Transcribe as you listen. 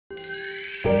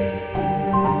Hello,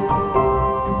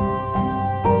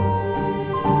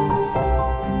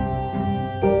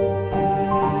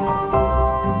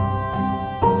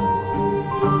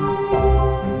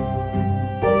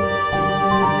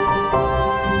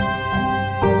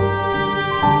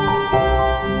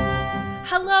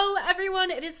 everyone.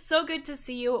 It is so good to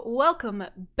see you. Welcome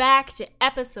back to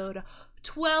episode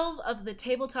 12 of the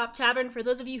Tabletop Tavern. For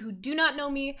those of you who do not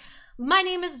know me, my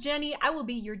name is Jenny. I will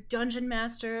be your dungeon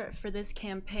master for this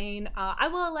campaign. I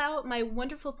will allow my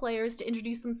wonderful players to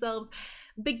introduce themselves,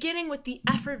 beginning with the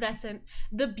effervescent,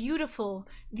 the beautiful,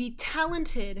 the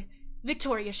talented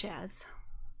Victoria Shaz.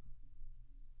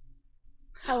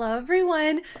 Hello,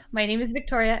 everyone. My name is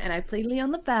Victoria, and I play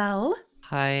Leon the Bell.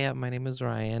 Hi, my name is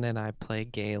Ryan, and I play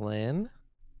Galen.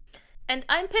 And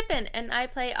I'm Pippin, and I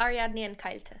play Ariadne and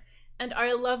Kailte. And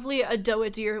our lovely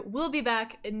Adoa Deer will be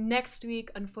back next week.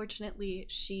 Unfortunately,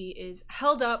 she is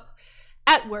held up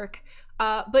at work.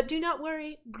 But do not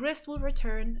worry, Gris will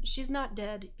return. She's not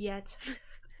dead yet.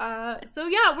 So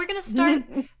yeah, we're going to start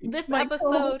this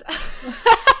episode.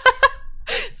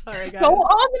 Sorry, guys. So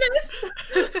ominous.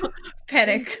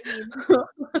 Panic.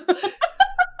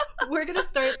 We're going to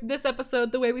start this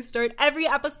episode the way we start every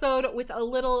episode, with a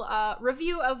little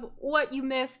review of what you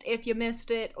missed, if you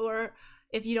missed it, or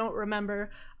if you don't remember.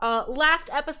 Last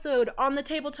episode on the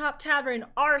Tabletop Tavern,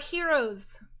 our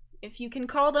heroes, if you can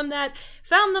call them that,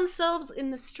 found themselves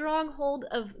in the stronghold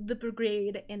of the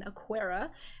Brigade in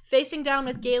Aquera, facing down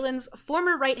with Galen's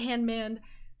former right-hand man,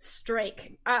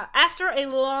 Strike. After a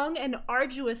long and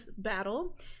arduous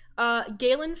battle,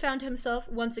 Galen found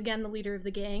himself once again the leader of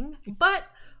the gang, but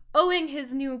owing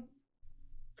his new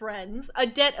friends a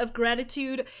debt of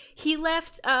gratitude, he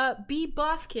left B.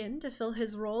 Bofkin to fill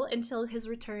his role until his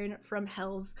return from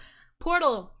Hell's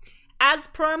portal. As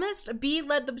promised, B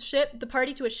led the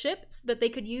party to a ship so that they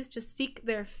could use to seek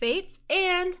their fates,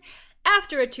 and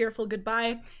after a tearful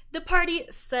goodbye, the party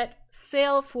set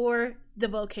sail for the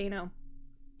volcano.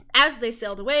 As they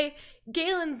sailed away,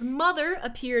 Galen's mother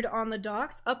appeared on the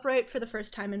docks, upright for the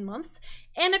first time in months,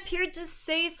 and appeared to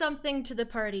say something to the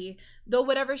party, though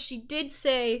whatever she did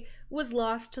say was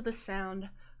lost to the sound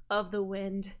of the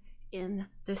wind in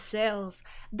the sails.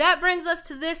 That brings us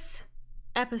to this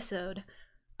episode.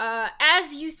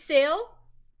 As you sail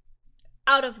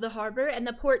out of the harbor and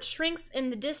the port shrinks in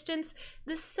the distance,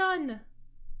 the sun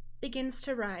begins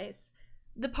to rise.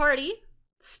 The party,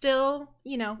 still,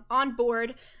 on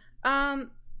board,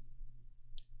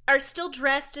 are still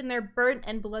dressed in their burnt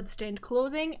and blood-stained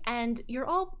clothing, and you're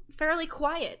all fairly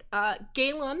quiet.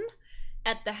 Galen,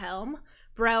 at the helm,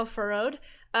 brow furrowed,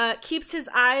 keeps his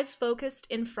eyes focused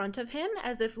in front of him,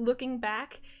 as if looking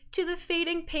back to the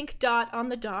fading pink dot on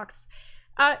the docks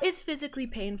is physically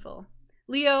painful.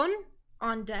 Leon,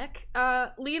 on deck,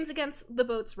 leans against the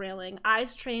boat's railing,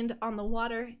 eyes trained on the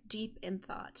water, deep in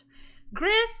thought.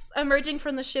 Gris, emerging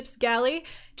from the ship's galley,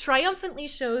 triumphantly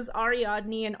shows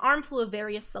Ariadne an armful of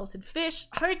various salted fish,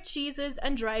 hard cheeses,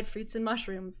 and dried fruits and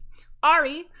mushrooms.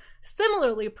 Ari,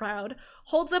 similarly proud,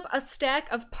 holds up a stack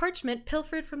of parchment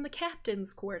pilfered from the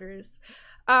captain's quarters.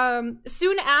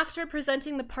 Soon after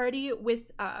presenting the party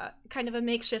with kind of a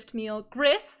makeshift meal,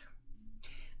 Gris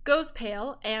goes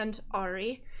pale, and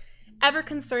Ari, ever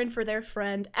concerned for their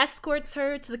friend, escorts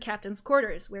her to the captain's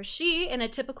quarters, where she, in a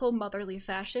typical motherly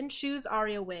fashion, shoos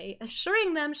Ari away,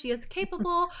 assuring them she is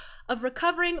capable of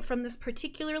recovering from this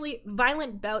particularly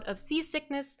violent bout of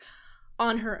seasickness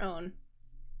on her own.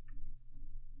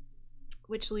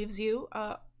 Which leaves you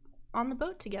on the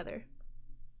boat together.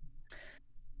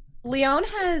 Leon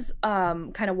has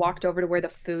kind of walked over to where the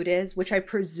food is, which I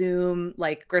presume,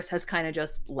 Gris has kind of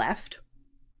just left.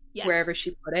 Yes. Wherever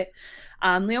she put it.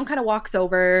 Leon kind of walks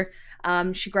over.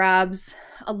 She grabs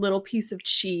a little piece of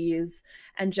cheese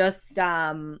and just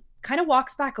kind of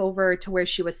walks back over to where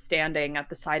she was standing at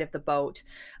the side of the boat,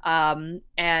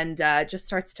 and just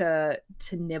starts to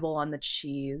nibble on the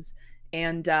cheese.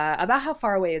 And about how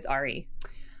far away is Ari?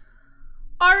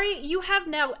 Ari, you have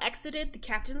now exited the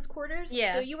captain's quarters,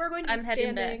 yeah, so you are going to be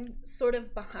standing sort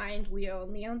of behind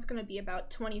Leon. Leon's going to be about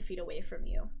 20 feet away from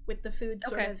you, with the food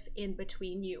sort of in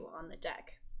between you on the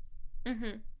deck.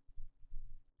 Mm-hmm.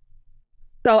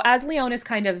 So as Leon is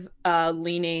kind of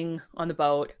leaning on the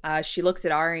boat, she looks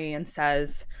at Ari and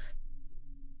says,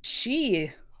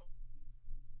 She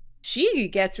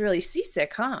gets really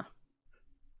seasick, huh?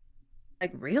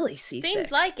 Like, really seasick. Seems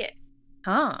like it.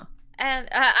 Huh. And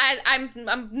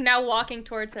I'm now walking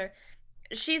towards her.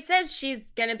 She says she's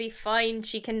gonna be fine.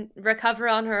 She can recover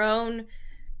on her own.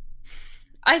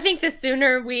 I think the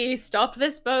sooner we stop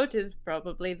this boat is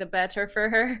probably the better for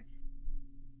her.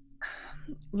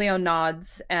 Leon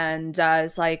nods and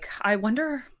is like, I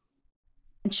wonder.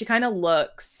 And she kind of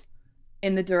looks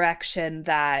in the direction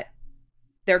that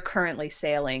they're currently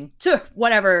sailing, to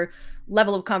whatever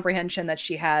level of comprehension that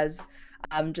she has,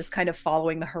 just kind of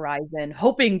following the horizon,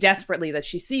 hoping desperately that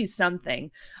she sees something.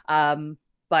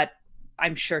 But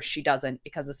I'm sure she doesn't,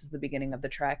 because this is the beginning of the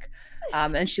trek.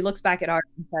 And she looks back at Ari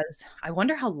and says, I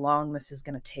wonder how long this is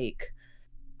going to take.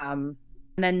 And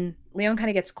then Leon kind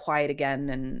of gets quiet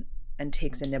again and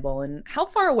takes a nibble. And how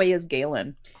far away is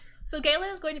Galen? So Galen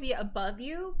is going to be above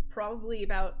you, probably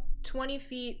about 20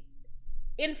 feet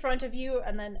in front of you,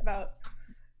 and then about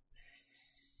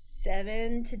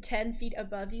 7 to 10 feet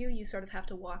above you. You sort of have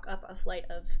to walk up a flight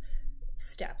of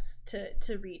steps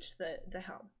to reach the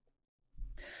helm.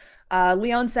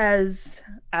 Leon says,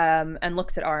 and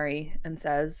looks at Ari and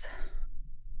says,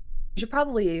 you should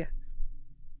probably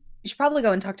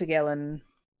go and talk to Galen,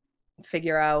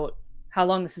 figure out how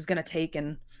long this is going to take,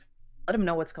 and let him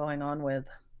know what's going on with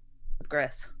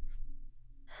Gris.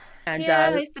 And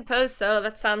yeah, I suppose so.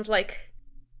 That sounds like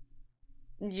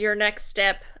your next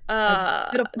step. Go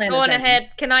on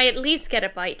ahead. Can I at least get a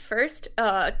bite first?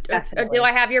 Or do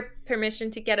I have your permission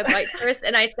to get a bite first?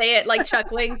 And I say it like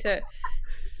chuckling to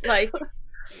like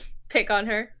pick on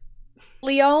her.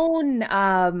 Leon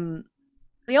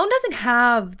doesn't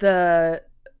have the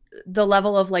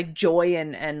level of like joy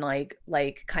and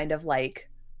like kind of like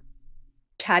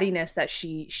chattiness that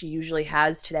she usually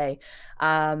has today.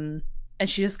 And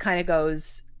she just kind of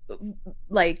goes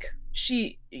like,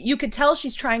 you could tell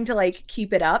she's trying to like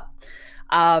keep it up.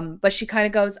 But she kind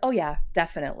of goes, oh yeah,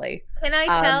 definitely. Can I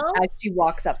tell? As she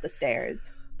walks up the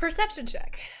stairs. Perception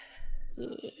check.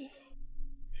 Yeah.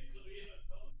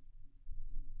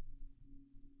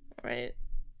 Right.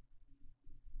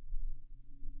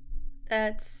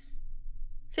 That's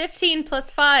 15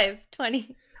 plus 5,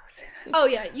 20. Oh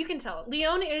yeah, you can tell.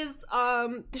 Leon is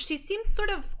she seems sort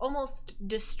of almost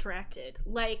distracted.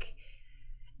 Like,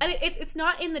 and it's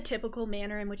not in the typical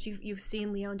manner in which you've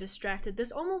seen Leon distracted.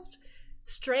 This almost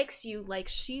strikes you like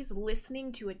she's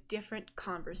listening to a different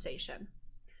conversation.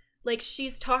 Like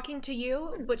she's talking to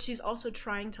you, but she's also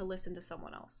trying to listen to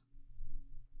someone else.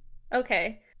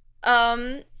 Okay.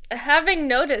 Having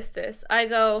noticed this, I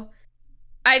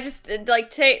just like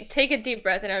take a deep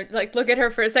breath and I like look at her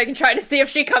for a second, try to see if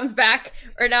she comes back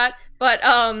or not. But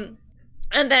and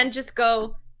then just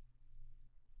go,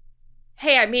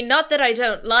 hey, I mean, not that I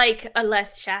don't like a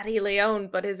less chatty Leon,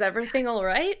 but is everything all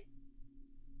right?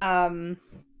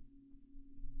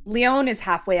 Leon is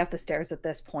halfway up the stairs at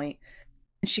this point.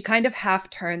 And she kind of half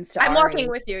turns to Ari. I'm walking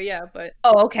with you, yeah, but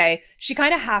oh, okay. She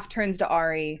kind of half turns to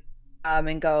Ari,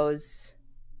 and goes,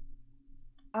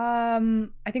 I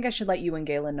think I should let you and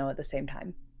Galen know at the same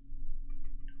time.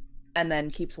 And then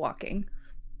keeps walking.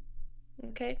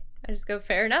 Okay. I just go,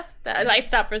 fair enough. I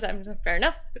stop for a second. Fair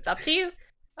enough. It's up to you.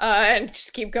 And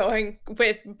just keep going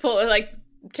with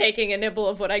taking a nibble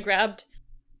of what I grabbed.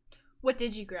 What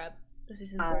did you grab? This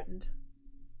is important.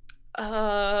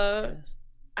 I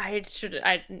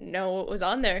didn't know what was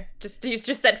on there. You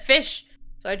just said fish.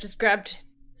 So I just grabbed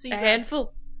a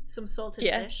handful. Some salted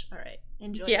fish. All right.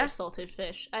 Enjoy your salted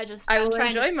fish. I will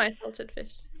enjoy my salted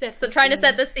fish. So trying to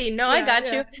set the scene. No, I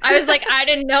got you. I was like, I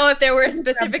didn't know if there were a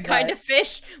specific kind of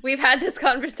fish. We've had this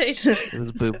conversation. It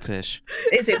was boob fish.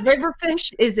 Is it river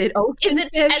fish? Is it ocean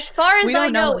fish? As far as I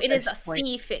know, it is a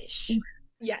sea fish.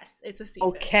 Yes, it's a sea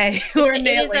okay. fish. We're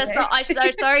nailing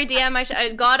it. Sorry,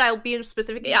 DM. God, I'll be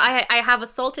specific. I have a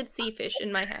salted sea fish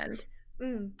in my hand.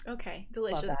 Okay,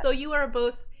 delicious. So you are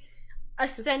both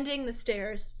ascending the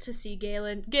stairs to see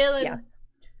Galen. Galen,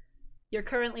 you're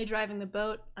currently driving the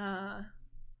boat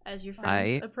as your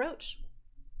friends approach.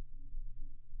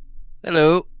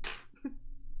 Hello.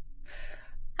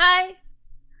 Hi.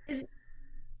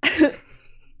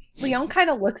 Leon kind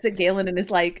of looks at Galen and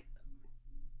is like,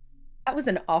 that was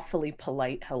an awfully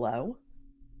polite hello.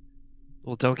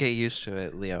 Well, don't get used to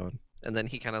it, Leon. And then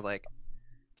he kind of like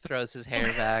throws his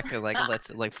hair back and like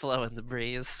lets it like flow in the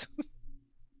breeze.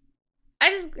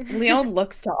 Leon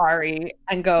looks to Ari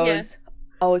and goes,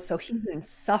 oh, so he's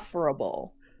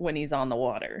insufferable when he's on the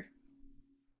water.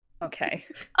 Okay.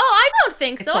 Oh, I don't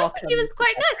think so. I think he was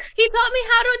quite nice. He taught me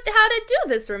how to do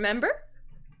this, remember?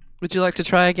 Would you like to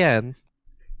try again?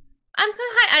 And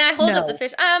I hold up the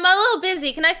fish. I'm a little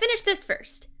busy. Can I finish this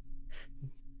first?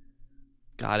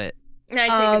 Got it. And I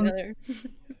take another.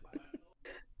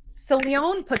 So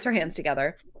Leon puts her hands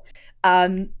together,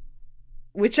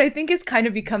 which I think is kind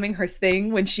of becoming her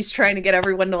thing when she's trying to get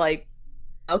everyone to like,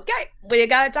 okay, we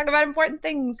gotta talk about important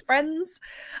things, friends.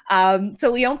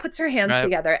 So Leon puts her hands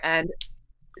together and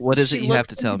what is it you have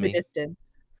to tell me? Distance.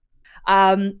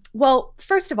 Well,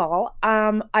 first of all,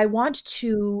 I want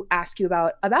to ask you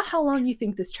about how long you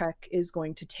think this trek is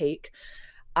going to take.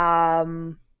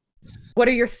 What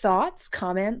are your thoughts,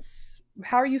 comments?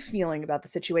 How are you feeling about the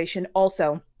situation?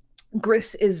 Also,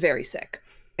 Gris is very sick.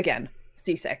 Again,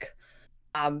 seasick.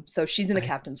 So she's in the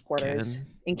captain's quarters.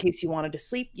 In case you wanted to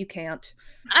sleep, you can't.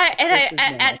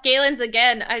 At Galen's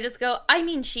again, I just go, I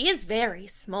mean, she is very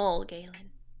small,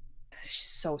 Galen. She's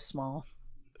so small.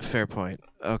 Fair point.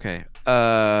 Okay.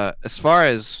 As far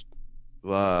as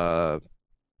when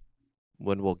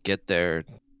we'll get there,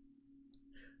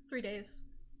 3 days.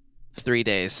 3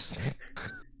 days.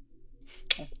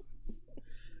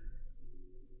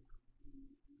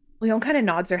 Leon kind of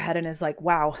nods her head and is like,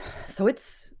 "Wow, so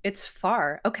it's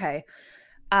far. Okay.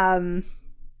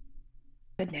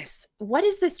 Goodness, what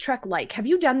is this trek like? Have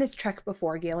you done this trek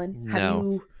before, Galen?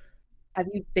 No. Have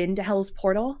you been to Hell's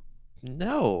Portal?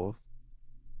 No.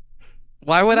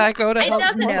 Why would I go to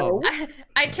Hell's Portal?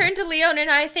 I turn to Leon and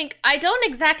I don't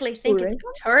exactly think it's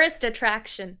a tourist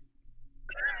attraction.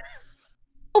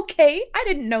 Okay, I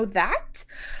didn't know that.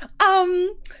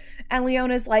 And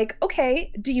Leona's like,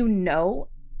 okay, do you know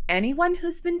anyone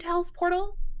who's been to Hell's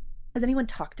Portal? Has anyone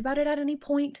talked about it at any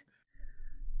point? Is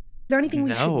there anything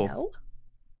we should know?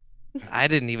 I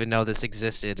didn't even know this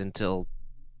existed until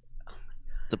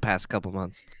the past couple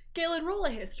months. Galen, roll a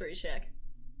history check.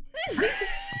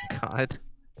 God.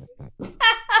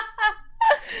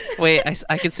 Wait,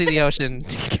 I can see the ocean.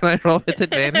 Can I roll with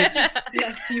advantage?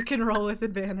 Yes, you can roll with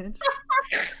advantage.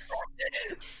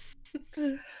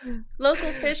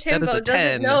 Local fish himbo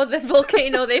doesn't know the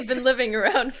volcano they've been living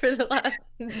around for the last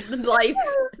life.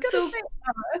 So,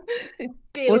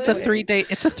 well, it's a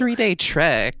 3-day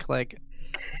trek. Like,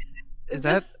 is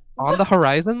that on the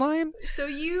horizon line? So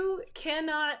you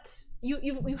cannot.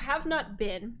 You have not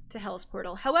been to Hell's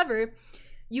Portal. However,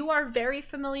 you are very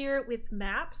familiar with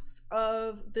maps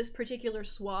of this particular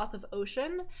swath of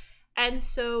ocean. And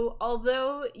so,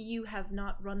 although you have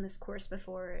not run this course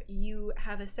before, you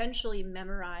have essentially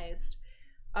memorized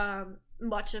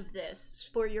much of this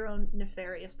for your own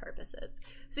nefarious purposes.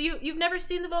 So you've never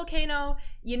seen the volcano,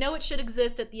 you know it should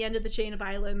exist at the end of the chain of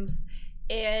islands,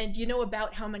 and you know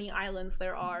about how many islands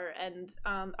there are, and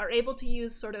are able to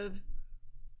use sort of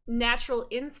natural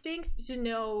instinct to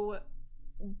know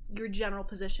your general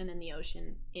position in the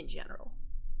ocean in general.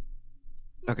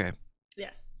 Okay.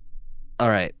 Yes. All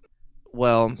right.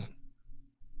 Well,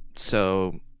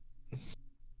 so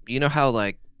you know how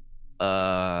like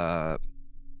the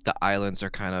islands are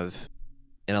kind of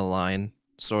in a line,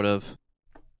 sort of?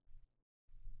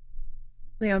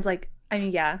 Leon's like, I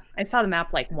mean, yeah, I saw the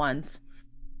map like once.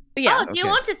 But yeah. Oh, do you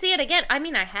want to see it again? I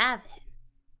mean, I have it.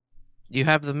 You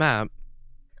have the map?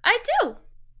 I do.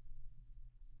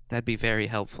 That'd be very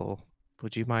helpful.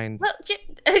 Would you mind? Well,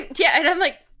 yeah, and I'm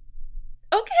like,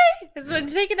 okay. So I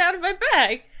take it out of my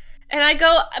bag. And I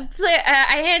go,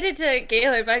 I hand it to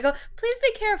Galen, but I go, please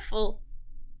be careful.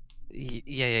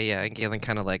 Yeah. And Galen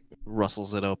kind of like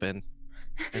rustles it open.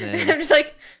 And then I'm just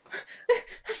like...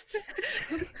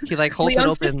 he like holds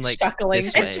Leon's it open like chuckling,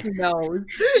 this way. She knows.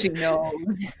 She knows.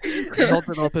 He holds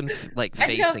it open like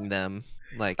facing them.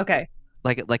 Like, okay.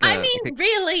 Like I mean,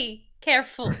 really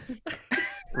careful.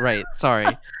 Right, sorry.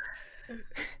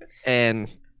 And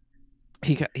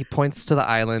he points to the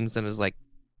islands and is like,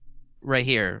 right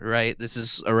here, right? This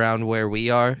is around where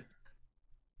we are.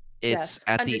 It's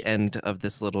at the end of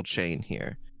this little chain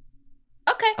here.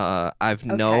 Okay. I've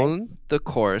known the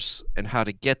course and how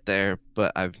to get there,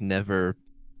 but I've never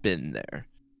been there.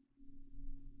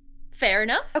 Fair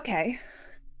enough. Okay.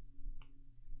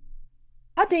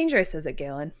 How dangerous is it,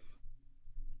 Galen?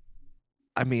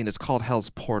 I mean, it's called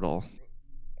Hell's Portal.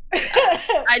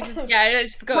 I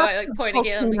just go I like point at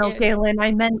Galen. No, Galen,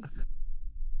 I meant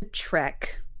the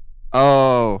trek.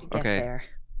 Oh, okay. There,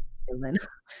 Galen.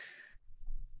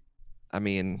 I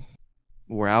mean,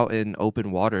 we're out in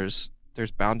open waters.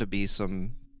 There's bound to be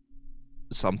something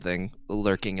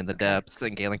lurking in the depths,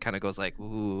 and Galen kind of goes like,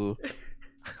 "Ooh."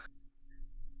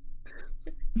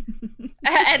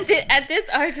 At this,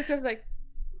 I just goes like,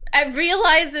 I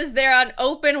realizes they're on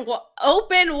open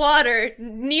water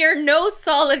near no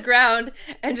solid ground,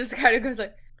 and just kind of goes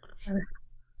like,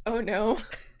 "Oh no."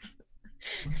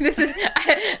 This is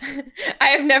I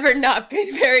have never not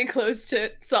been very close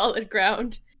to solid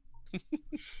ground.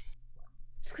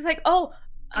 Just cause like,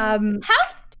 how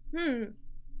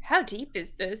deep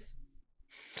is this?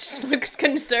 Just looks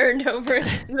concerned over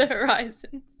the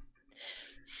horizons.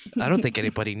 I don't think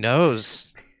anybody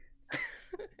knows.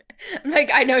 I'm like,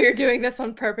 I know you're doing this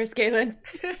on purpose, Galen.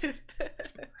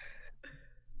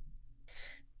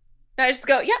 I just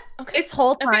go, yeah, okay. This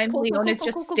whole Okay, time, cool, Leon cool, is cool,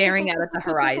 just cool, cool, staring cool, out at the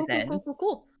cool, cool, cool, horizon.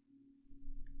 Cool.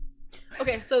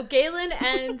 Okay, so Galen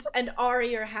and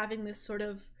Ari are having this sort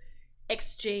of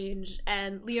exchange,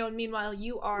 and Leon, meanwhile,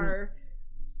 you are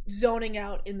zoning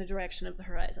out in the direction of the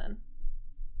horizon.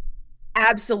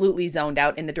 Absolutely zoned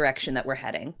out in the direction that we're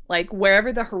heading. Like,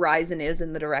 wherever the horizon is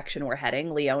in the direction we're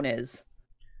heading, Leon is.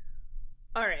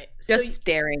 All right. Just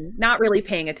staring, not really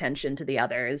paying attention to the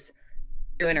others,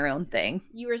 doing her own thing.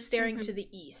 You are staring to the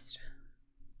east.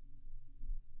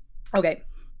 Okay.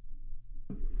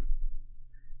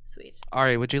 Sweet.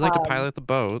 Ari, would you like to pilot the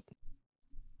boat?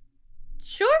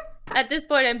 Sure. At this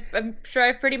point, I'm sure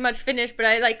I've pretty much finished, but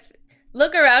I like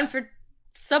look around for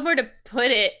somewhere to put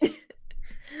it.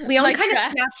 Leon kind of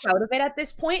snaps out of it at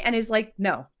this point and is like,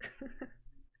 no.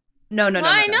 No.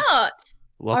 Why not?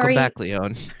 Welcome Ari, back,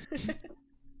 Leon.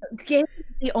 Gabe is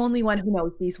the only one who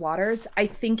knows these waters. I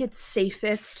think it's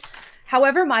safest.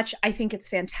 However much, I think it's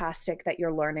fantastic that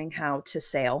you're learning how to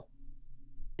sail.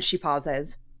 She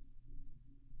pauses.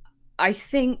 I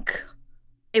think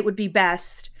it would be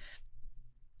best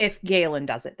if Galen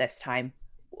does it this time.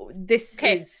 This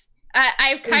is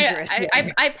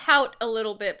I pout a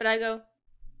little bit, but I go,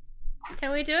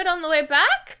 can we do it on the way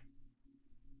back?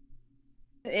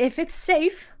 If it's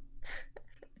safe.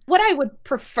 What I would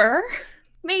prefer,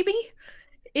 maybe,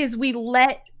 is we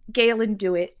let Galen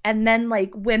do it, and then,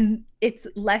 like, when it's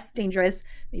less dangerous,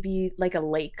 maybe, like, a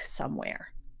lake somewhere.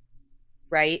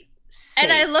 Right? Safe.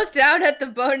 And I look down at the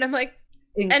boat, and I'm like,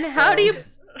 and how do you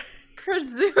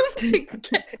presume to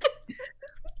get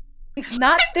this?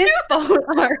 Not this boat,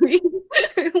 Ari.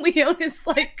 Leon is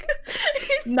like,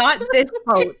 not this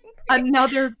boat.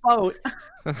 Another boat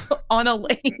on a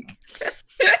lake.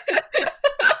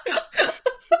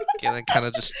 Galen kind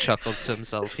of just chuckled to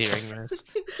himself hearing this.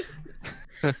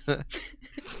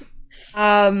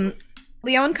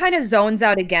 Leon kind of zones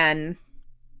out again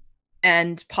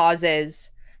and pauses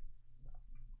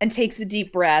and takes a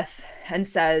deep breath and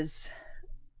says,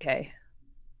 okay.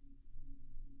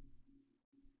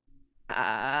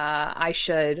 I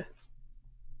should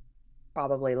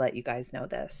probably let you guys know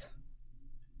this.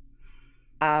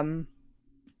 And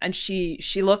she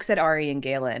looks at Ari and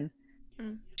Galen.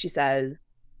 She says,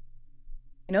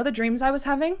 you know the dreams I was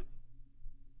having?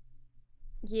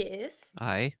 Yes.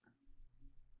 Aye.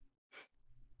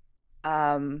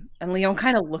 And Leon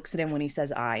kind of looks at him when he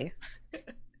says I.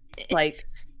 Like,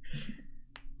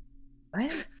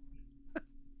 what?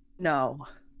 No.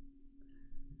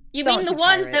 You mean the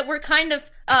ones that were kind of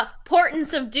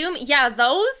portents of doom? Yeah,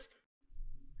 those?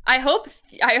 I hope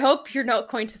you're not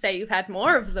going to say you've had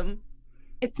more of them.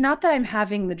 It's not that I'm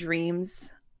having the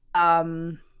dreams.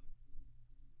 I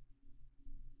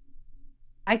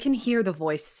can hear the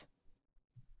voice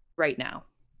right now.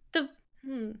 The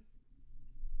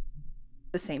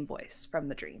same voice from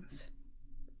the dreams.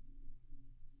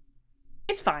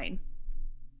 It's fine.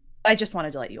 I just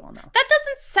wanted to let you all know. That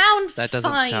doesn't sound That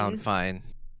doesn't sound fine.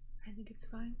 I think it's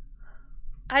fine.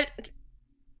 I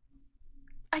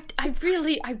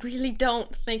really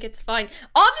don't think it's fine.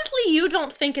 Obviously, you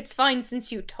don't think it's fine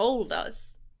since you told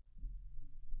us.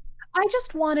 I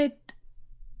just wanted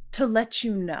to let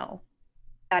you know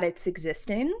that it's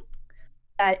existing,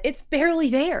 that it's barely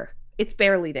there. It's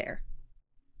barely there.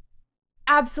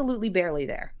 Absolutely barely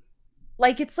there.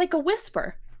 Like, it's like a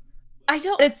whisper.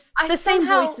 It's the same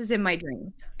voices in my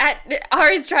dreams.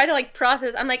 Ari's trying to, like,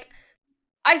 process. I'm like,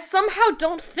 I somehow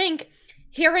don't think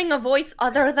hearing a voice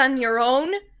other than your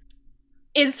own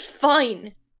is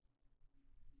fine.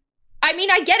 I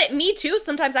mean, I get it, me too.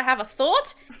 Sometimes I have a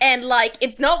thought, and, like,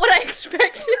 it's not what I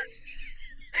expected.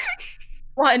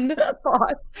 One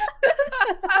thought.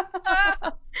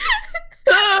 But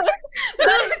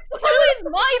it's always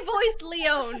my voice,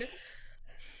 Leon.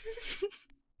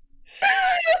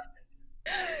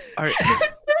 Right. I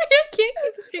can't keep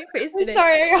a straight face today. I'm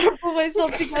sorry, I gotta pull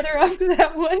myself together after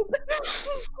that one.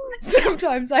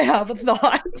 Sometimes I have a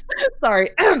thought.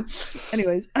 Sorry.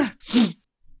 Anyways.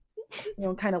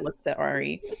 Leon kind of looks at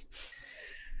Ari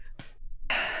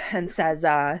and says,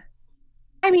 I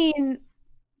mean,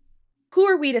 who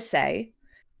are we to say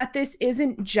that this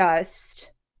isn't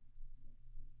just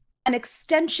an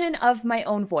extension of my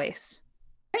own voice?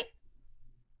 Right?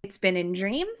 It's been in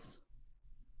dreams.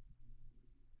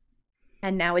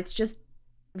 And now it's just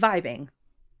vibing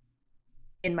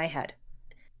in my head.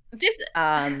 These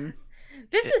are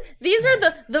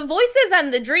the voices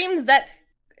and the dreams that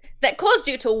caused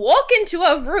you to walk into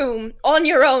a room on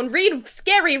your own, read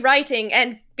scary writing,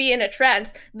 and be in a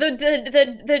trance.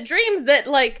 The dreams that,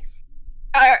 like,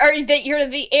 are that you're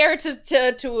the heir to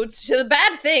the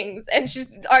bad things. And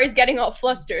Ari's getting all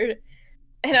flustered.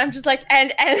 And I'm just like,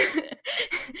 and I'm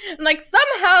like,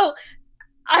 somehow,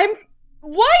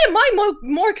 why am I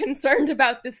more concerned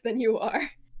about this than you are?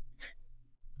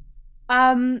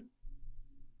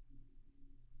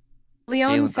 Leon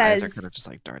Galen's says, eyes are kind of just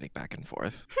like darting back and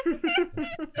forth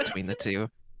between the two.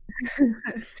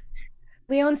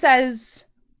 Leon says,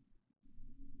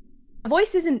 the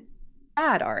voice isn't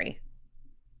bad, Ari.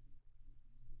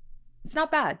 It's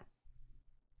not bad.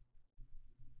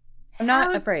 I'm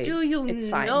not afraid. Do you it's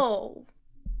fine. know?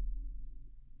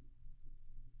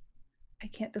 I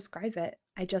can't describe it.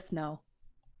 I just know.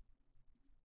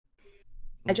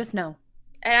 I just know.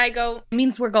 And I go, it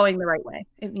means we're going the right way.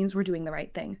 It means we're doing the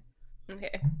right thing.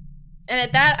 okay. And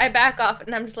at that, I back off,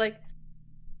 and I'm just like,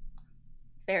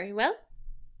 very well.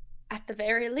 At the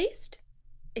very least,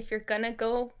 if you're gonna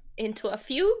go into a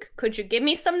fugue, could you give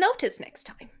me some notice next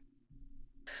time?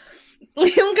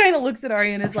 Liam kind of looks at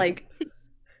Ari and is like,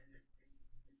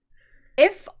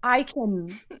 if I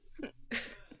can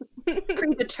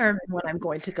predetermine when I'm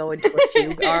going to go into a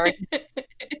fugue, Ari,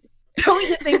 don't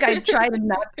you think I'd try to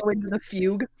not go into the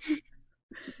fugue?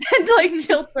 And like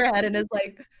tilts her head and is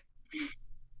like,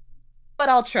 but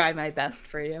I'll try my best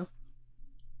for you.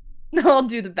 I'll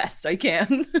do the best I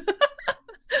can.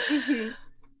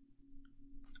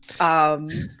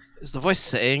 Is the voice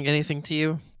saying anything to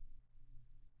you?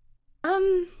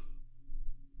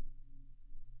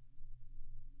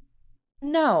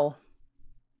 No.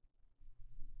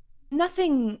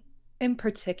 Nothing in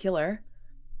particular.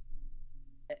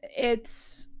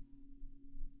 Is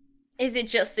it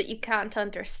just that you can't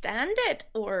understand it,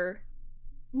 or?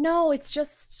 No, it's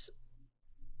just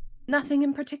nothing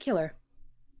in particular.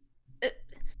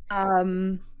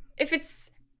 If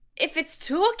it's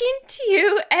talking to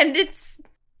you and it's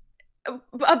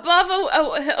above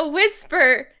a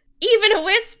whisper, even a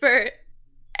whisper,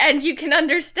 and you can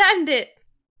understand it,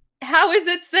 how is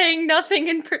it saying nothing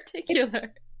in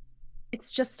particular?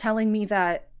 It's just telling me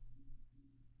that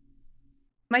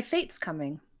my fate's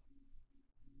coming.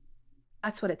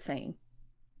 That's what it's saying.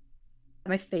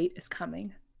 My fate is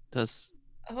coming.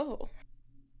 Oh.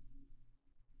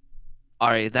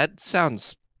 Ari, that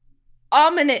sounds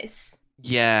ominous.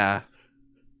 Yeah.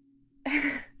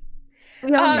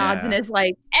 Leon nods and is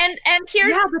like, and here's,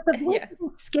 yeah, but the voice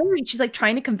isn't scary. She's like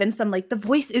trying to convince them, like, the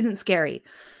voice isn't scary.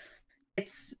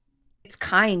 It's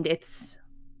kind. It's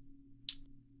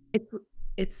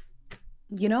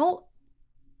you know,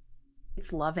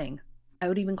 it's loving. I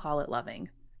would even call it loving.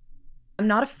 I'm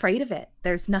not afraid of it.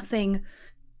 There's nothing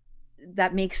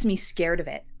that makes me scared of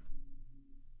it.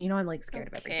 You know, I'm like scared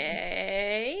of everything.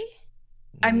 Okay.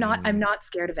 I'm not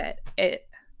scared of it. It's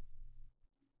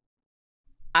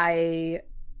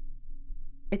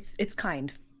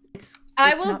kind. It's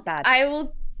not bad. I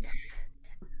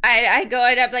go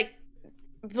and I'm like,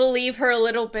 believe her a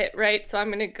little bit, right? So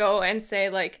I'm gonna go and say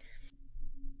like,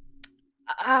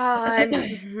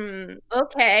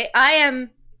 okay, I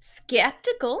am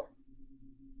skeptical,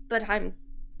 but I'm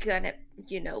gonna,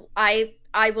 I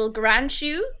will grant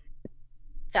you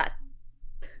that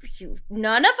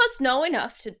none of us know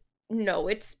enough to know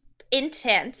it's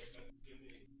intense.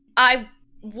 I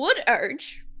would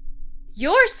urge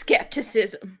your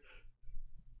skepticism.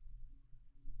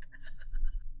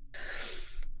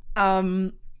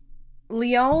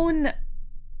 Leon,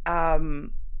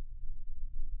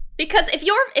 because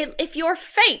if your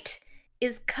fate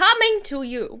is coming to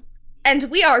you and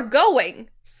we are going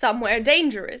somewhere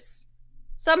dangerous,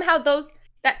 somehow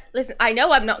listen, I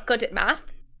know I'm not good at math,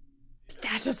 but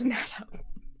that doesn't add up.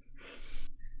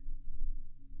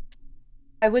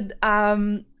 I would,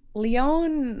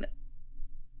 Leon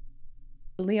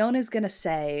is gonna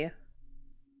say,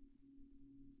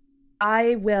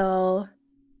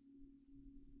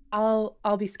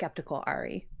 I'll be skeptical,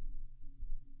 Ari.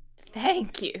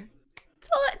 Thank you.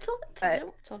 That's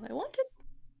all I wanted.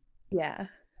 Yeah.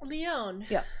 Leon.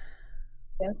 Yeah.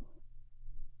 Yes.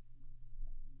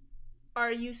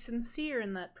 Are you sincere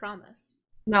in that promise?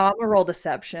 No, I'm gonna roll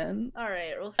deception. All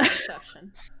right, roll for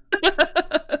deception.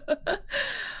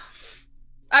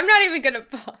 I'm not even gonna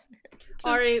bother.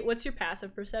 Ari, what's your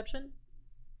passive perception?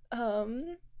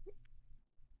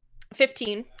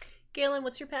 15. Galen,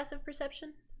 what's your passive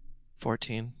perception?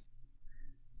 14.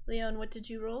 Leon, what did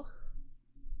you roll?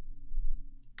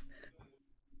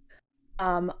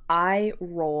 I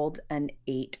rolled an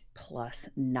 8 plus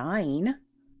 9,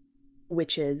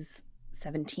 which is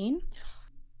 17.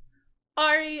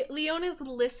 Ari, Leona's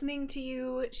listening to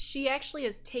you. She actually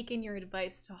has taken your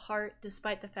advice to heart,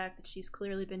 despite the fact that she's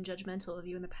clearly been judgmental of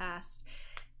you in the past.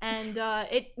 And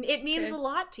it means a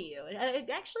lot to you. It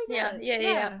actually does.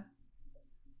 Yeah.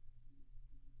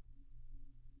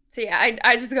 So yeah,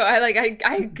 I just go,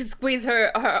 I squeeze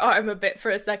her arm a bit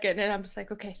for a second, and I'm just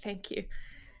like, okay, thank you.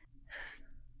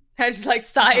 I just like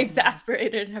sigh,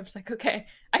 exasperated, and I'm just like, okay,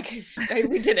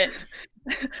 we did it.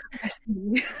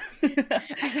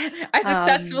 I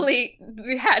successfully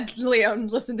had Leon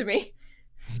listen to me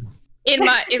in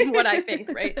what I think,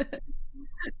 right?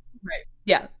 Right.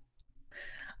 Yeah.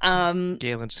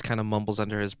 Galen just kind of mumbles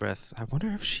under his breath. I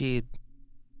wonder if she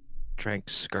drank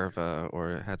Skirva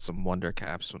or had some Wonder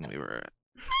Caps when we were,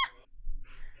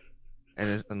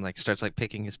 and like starts like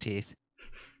picking his teeth.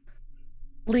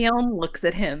 Leon looks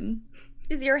at him.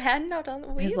 Is your hand not on the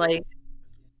wheel? He's like,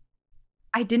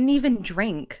 I didn't even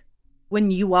drink when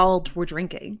you all were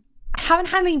drinking. I haven't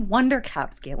had any Wonder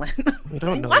Caps, Galen. We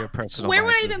don't know your personal Where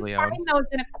would I vices, even Leon. find those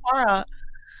in Aquara?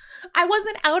 I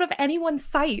wasn't out of anyone's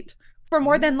sight for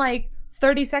more than like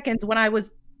 30 seconds when I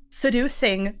was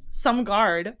seducing some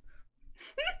guard.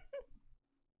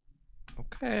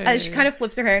 Okay. And she kind of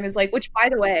flips her hair and is like, which, by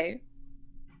the way,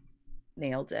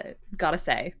 nailed it. Gotta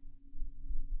say.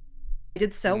 I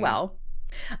did so well.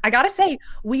 I gotta say,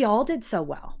 we all did so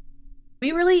well.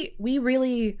 We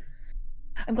really,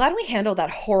 I'm glad we handled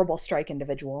that horrible strike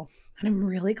individual. And I'm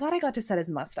really glad I got to set his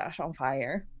mustache on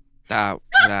fire. That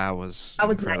was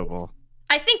incredible.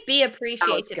 Nice. I think B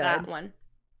appreciated that one.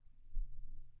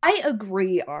 I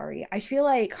agree, Ari. I feel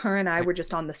like her and I were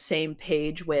just on the same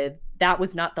page with that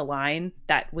was not the line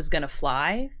that was gonna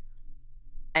fly.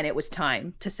 And it was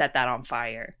time to set that on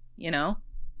fire, you know?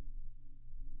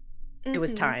 It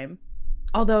was time.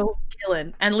 Although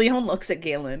Galen, and Leon looks at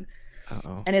Galen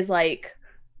and is like,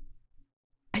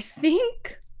 I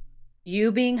think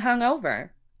you being hungover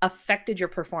affected your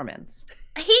performance.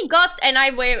 He got, and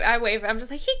I wave. I'm just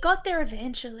like, he got there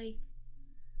eventually.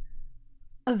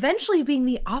 Eventually being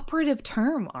the operative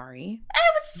term, Ari.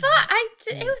 It was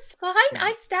fine. It was fine.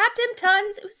 I stabbed him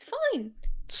tons. It was fine.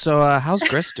 So, how's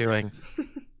Gris doing?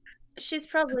 She's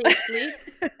probably asleep.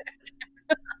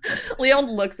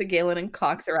 Leon looks at Galen and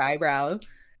cocks her eyebrow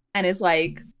and is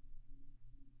like,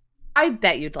 I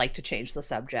bet you'd like to change the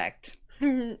subject.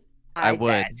 I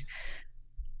would.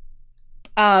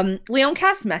 Leon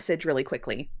casts message really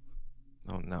quickly.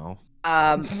 Oh no.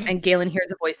 And Galen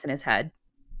hears a voice in his head.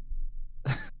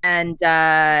 And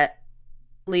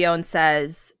Leon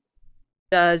says,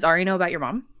 does Ari know about your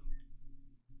mom?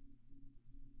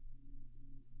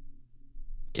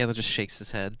 Galen just shakes his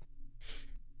head.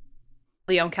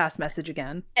 Leon casts message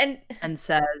again and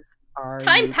says,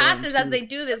 time passes as they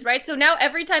do this, right? So now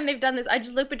every time they've done this, I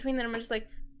just look between them and I'm just like,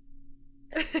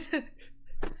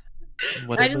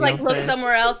 I just like look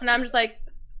somewhere else and I'm just like,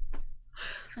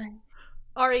 fine.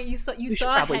 Ari, you saw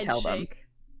a head shake.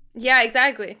 Yeah,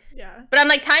 exactly. Yeah. But I'm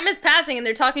like, time is passing and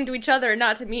they're talking to each other and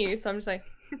not to me, so I'm just like,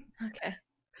 okay.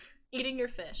 Eating your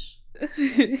fish.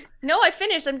 No, I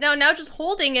finished. I'm now just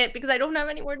holding it because I don't have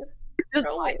anywhere to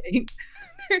throw it.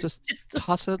 Just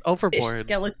toss it overboard.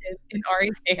 Skeleton in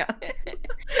Ari's hand.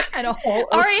 And a whole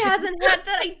Ari hasn't had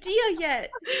that idea yet.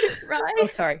 Right? Oh,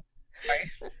 sorry.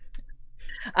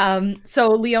 So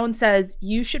Leon says,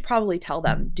 you should probably tell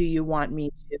them. Do you want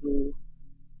me to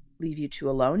leave you two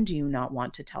alone? Do you not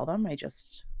want to tell them? I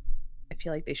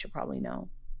feel like they should probably know.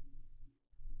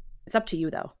 It's up to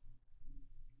you though.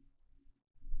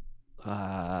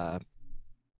 Well,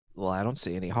 I don't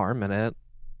see any harm in it.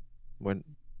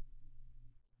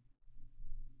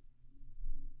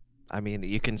 I mean,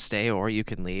 you can stay or you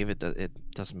can leave.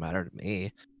 It doesn't matter to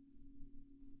me.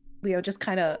 Leo just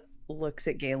kind of looks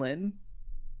at Galen.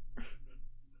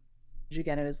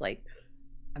 Again, it is like,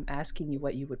 I'm asking you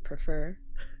what you would prefer.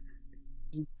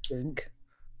 You think.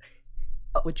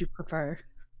 What would you prefer?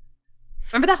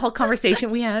 Remember that whole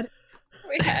conversation we had?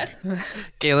 We had.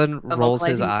 Galen rolls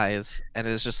his eyes and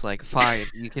is just like, fine,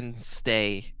 you can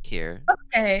stay here.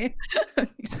 Okay.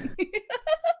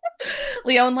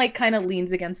 Leon like kind of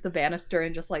leans against the banister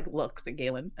and just like looks at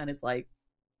Galen and is like,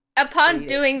 upon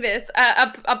doing this,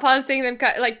 upon seeing them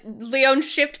like Leon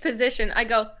shift position, I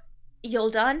go, "You're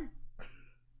done."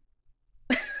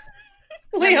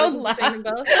 Leon laughs. I'm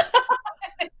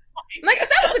like,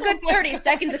 that was a good 30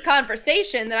 seconds of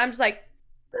conversation. Then I'm just like,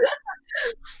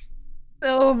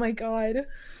 oh my god.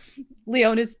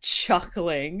 Leon is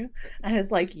chuckling and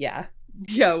is like, yeah,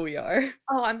 we are.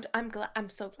 Oh, I'm glad. I'm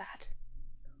so glad.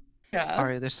 Yeah.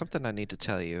 Ari, there's something I need to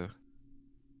tell you.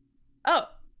 Oh,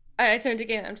 I turned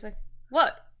again. I'm just like,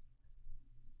 what?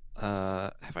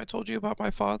 Have I told you about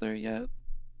my father yet?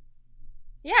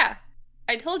 Yeah,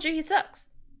 I told you he sucks.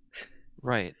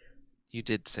 Right. You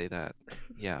did say that.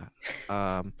 Yeah.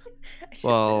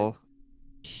 Well,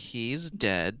 he's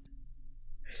dead.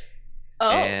 Oh.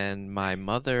 And my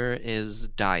mother is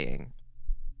dying.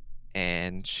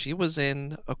 and she was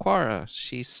in Aquara.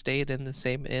 She stayed in the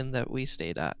same inn that we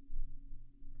stayed at.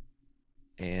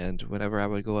 And whenever I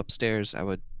would go upstairs, I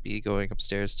would be going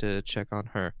upstairs to check on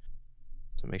her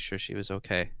to make sure she was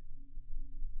okay.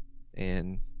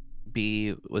 And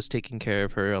B was taking care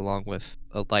of her along with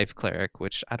a life cleric,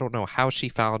 which I don't know how she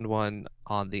found one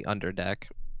on the underdeck,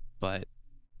 but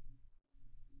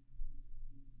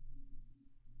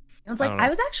I was like, I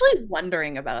was actually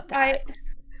wondering about that.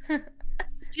 I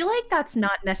feel like that's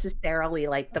not necessarily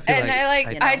like the.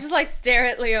 And I just like stare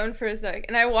at Leon for a sec,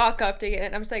 and I walk up to it,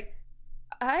 and I'm just like,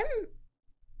 I'm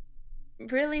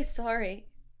really sorry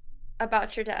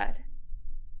about your dad.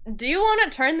 Do you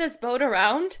want to turn this boat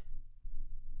around?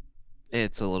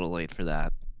 It's a little late for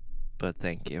that, but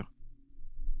thank you.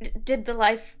 Did the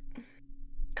life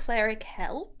cleric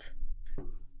help?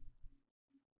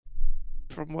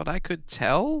 From what I could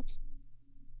tell,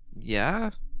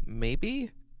 yeah,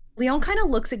 maybe. Leon kind of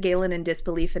looks at Galen in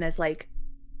disbelief and is like,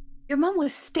 your mom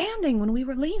was standing when we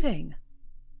were leaving.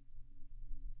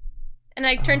 And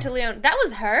I turn to Leon, that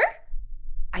was her?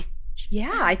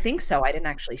 Yeah, I think so. I didn't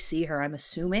actually see her. I'm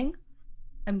assuming.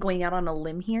 I'm going out on a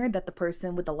limb here that the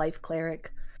person with the life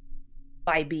cleric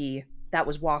by B that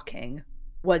was walking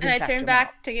was in fact. And I turn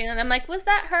back to Galen. I'm like, was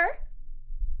that her?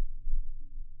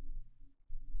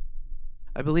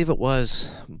 I believe it was,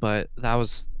 but that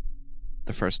was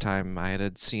the first time I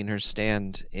had seen her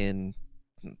stand in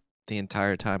the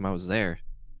entire time I was there.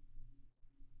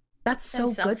 That's so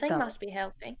good, though. Something must be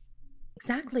helping.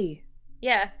 Exactly.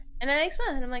 Yeah. And I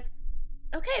explain, and I'm like,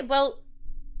 okay, well,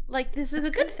 like, this is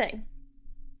a good thing.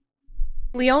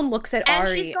 Leon looks at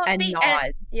Ari and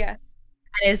nods. And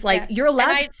is like, you're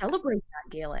allowed to celebrate that,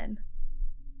 Galen.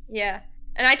 Yeah.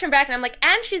 And I turn back and I'm like,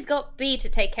 and she's got B to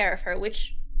take care of her,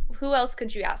 which, who else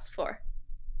could you ask for?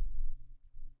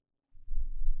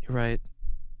 You're right.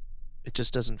 It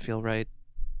just doesn't feel right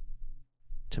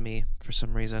to me for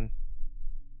some reason.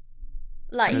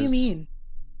 Like, what do you mean?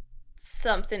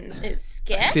 Something is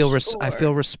sketch? I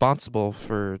feel responsible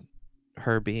for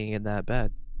her being in that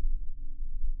bed.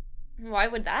 Why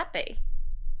would that be?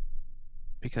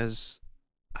 Because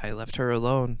I left her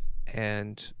alone,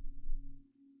 and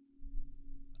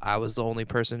I was the only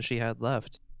person she had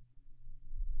left.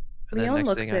 And then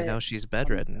next thing I know, she's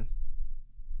bedridden.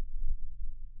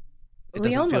 It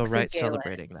doesn't feel right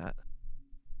celebrating that.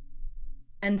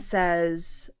 And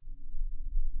says,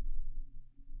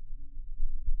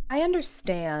 I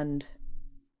understand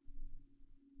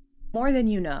more than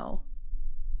you know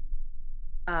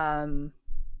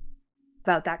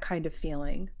about that kind of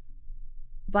feeling.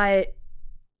 But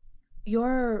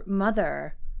your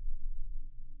mother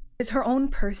is her own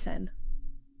person.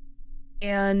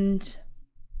 And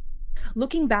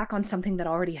looking back on something that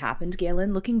already happened,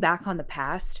 Galen, looking back on the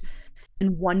past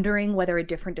and wondering whether a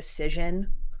different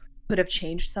decision could have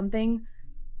changed something,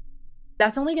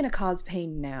 that's only going to cause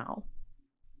pain now.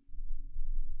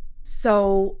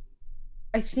 So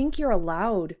I think you're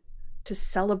allowed to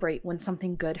celebrate when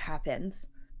something good happens,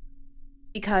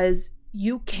 because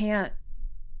you can't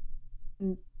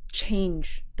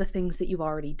change the things that you've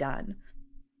already done.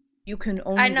 You can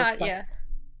only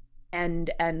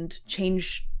and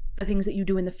change the things that you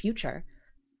do in the future.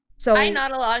 So I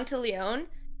nod along to Leon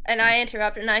and I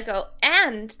interrupt and I go,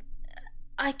 and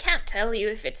I can't tell you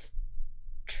if it's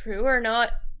true or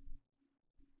not,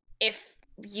 if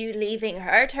you leaving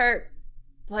hurt her,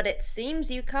 but it seems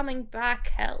you coming back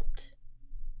helped.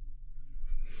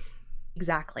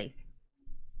 Exactly.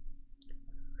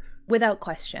 Without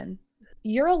question.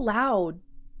 You're allowed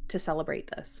to celebrate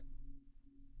this.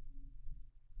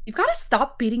 You've got to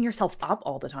stop beating yourself up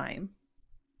all the time.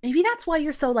 Maybe that's why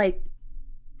you're so like...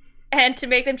 And to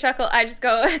make them chuckle, I just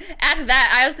go, after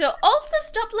that, I just go, also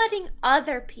stop letting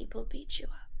other people beat you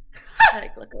up. I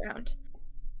like look around.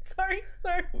 Sorry.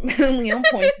 Leon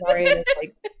points Ari and it's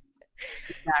like,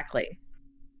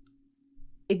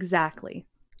 Exactly.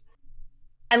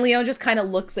 And Leon just kind of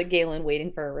looks at Galen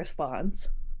waiting for a response.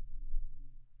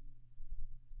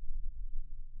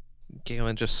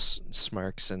 Galen just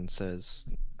smirks and says,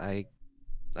 I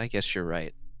guess you're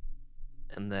right.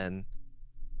 And then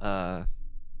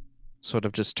sort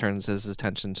of just turns his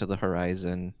attention to the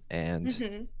horizon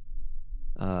and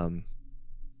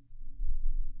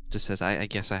just says, I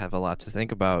guess I have a lot to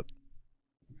think about.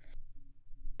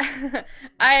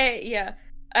 I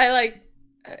like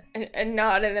a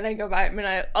nod and then I go by him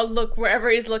and I'll look wherever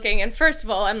he's looking, and first of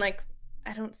all I'm like,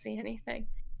 I don't see anything,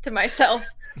 to myself.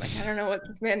 Like, I don't know what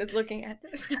this man is looking at.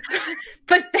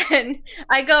 But then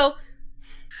I go,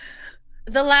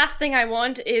 the last thing I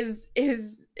want is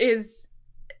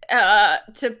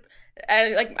to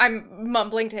I'm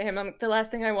mumbling to him. I'm like, the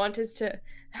last thing I want is to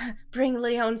bring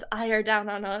Leon's ire down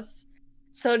on us.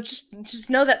 So just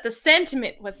know that the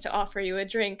sentiment was to offer you a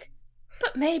drink,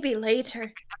 but maybe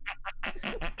later.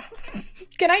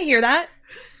 Can I hear that?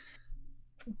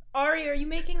 Ari, are you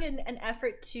making an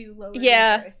effort to lower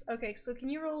Yeah. your voice? Okay, so can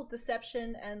you roll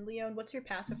deception? And Leon, what's your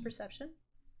passive perception?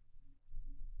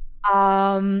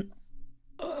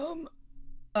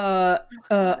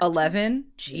 11.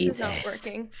 Jesus. This is not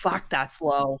working. Fuck, that's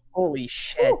low. Holy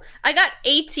shit. Ooh, I got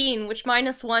 18, which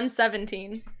minus 1,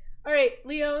 17. All right,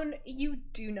 Leon, you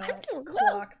do not don't know.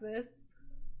 clock this.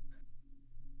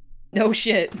 No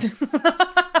shit.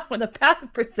 With a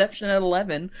passive perception at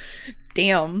 11.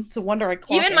 Damn. It's a wonder I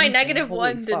clocked Even my anything. negative Holy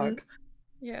 1 fuck. didn't.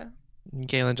 Yeah.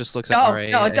 Galen just looks at No,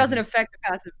 Ari. no, it doesn't affect the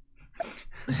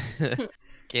passive.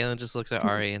 Galen just looks at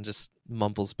Ari and just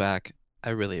mumbles back, "I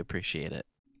really appreciate it."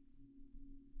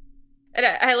 And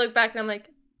I look back and I'm like,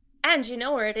 and you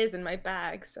know where it is in my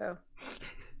bag, so.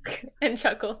 And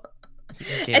chuckle.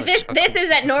 Galen And this chuckles.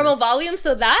 is at normal volume,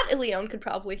 so that Leon could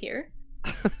probably hear.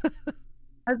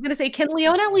 I was gonna say, can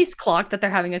Leon at least clock that they're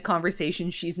having a conversation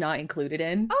she's not included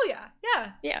in? Oh yeah.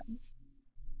 Yeah.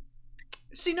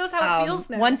 She knows how it feels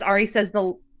now. Once Ari says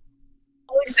oh,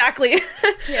 exactly.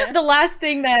 Yeah. The last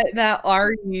thing that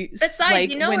Ari Besides, like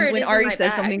you know when, where it when is in Ari my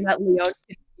says bag. something that Leon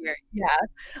can hear. Yeah.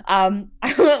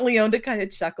 I want Leon to kind of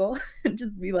chuckle and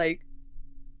just be like,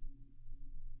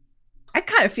 I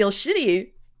kind of feel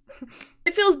shitty.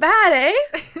 It feels bad, eh?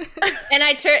 And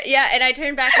I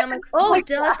turn back and I'm like, oh, my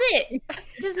does it?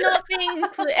 Does not being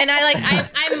included. And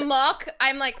I'm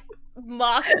like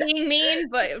mock being mean,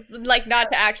 but like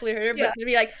not to actually hurt her, but to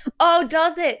be like, oh,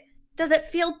 does it? Does it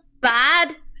feel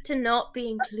bad to not be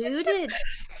included?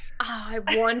 Oh, I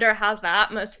wonder how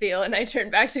that must feel. And I turn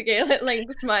back to Galen, like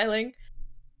smiling.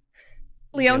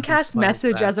 Leon Galen casts smiles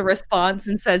message back. as a response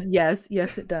and says, yes,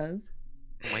 it does.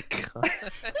 Oh my god.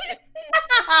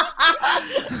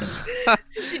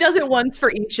 She does it once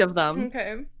for each of them,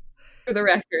 Okay. for the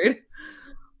record.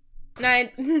 And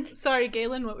I Sorry,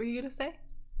 Galen, what were you gonna say?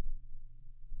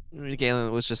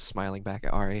 Galen was just smiling back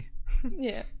at Ari.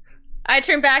 yeah. I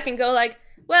turn back and go like,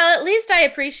 well, at least I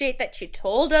appreciate that you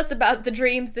told us about the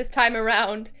dreams this time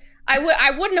around. I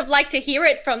wouldn't have liked to hear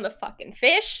it from the fucking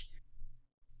fish.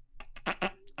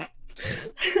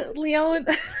 Leon,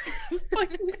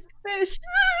 fucking fish.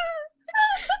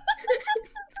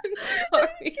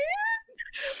 Sorry.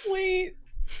 Wait.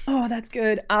 Oh, that's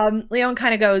good. Leon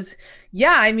kind of goes,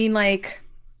 yeah, I mean, like,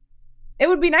 it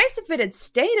would be nice if it had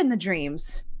stayed in the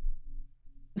dreams.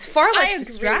 It was far I less agree.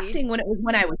 distracting when it was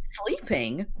when I was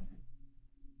sleeping.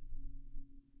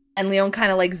 And Leon kind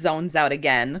of like zones out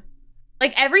again.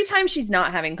 Like every time she's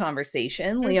not having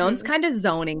conversation, Leon's kind of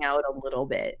zoning out a little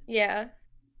bit. Yeah.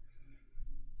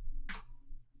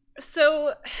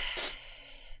 So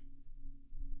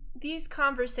these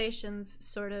conversations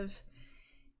sort of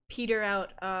peter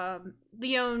out.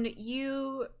 Leon,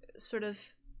 you sort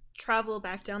of travel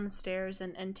back down the stairs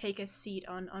and take a seat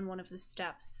on one of the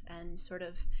steps and sort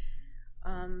of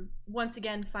once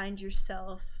again find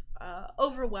yourself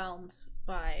overwhelmed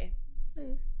by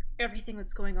everything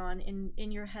that's going on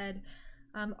in your head.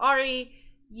 Ari,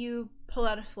 you pull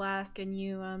out a flask and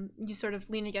you sort of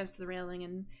lean against the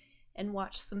railing and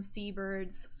watch some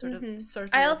seabirds sort of circle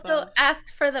I also above.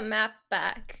 asked for the map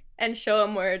back and show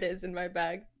him where it is in my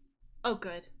bag. Oh,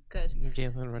 good.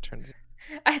 Galen returns.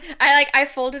 I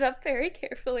fold it up very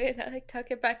carefully and I like tuck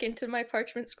it back into my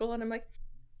parchment scroll and I'm like,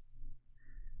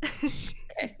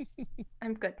 okay,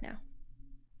 I'm good now.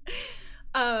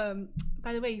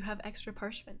 By the way, you have extra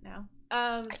parchment now.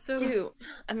 So I do.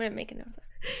 I'm gonna make a note of that.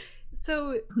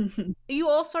 So you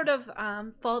all sort of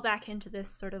fall back into this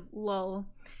sort of lull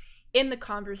in the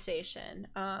conversation.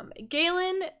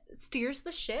 Galen steers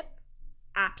the ship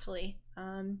aptly,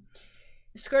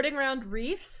 skirting around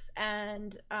reefs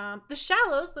and the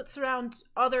shallows that surround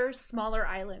other smaller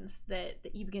islands that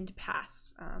you begin to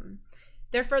pass.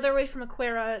 They're further away from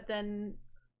Aquera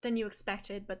than you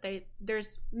expected, but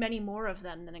there's many more of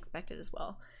them than expected as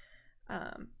well.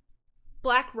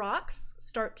 Black rocks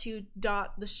start to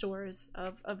dot the shores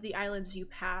of the islands you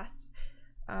pass,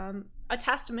 a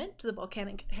testament to the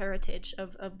volcanic heritage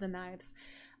of the Knives.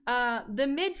 The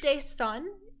midday sun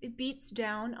beats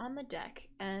down on the deck,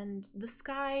 and the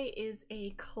sky is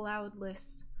a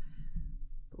cloudless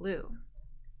blue.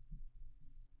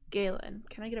 Galen,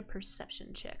 can I get a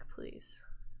perception check, please?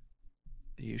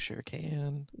 You sure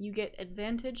can. You get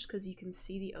advantage because you can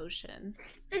see the ocean.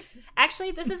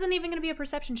 Actually, this isn't even going to be a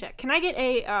perception check. Can I get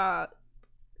a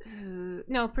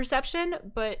no, perception,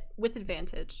 but with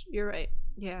advantage? You're right.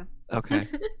 Yeah. Okay.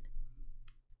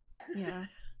 Yeah.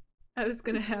 I was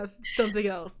gonna have something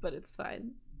else, but it's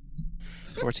fine.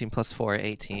 14 plus 4,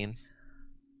 18.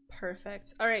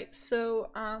 Perfect. All right, so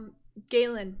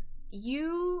Galen,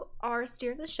 you are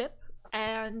steering the ship,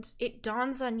 and it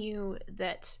dawns on you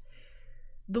that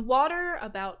the water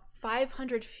about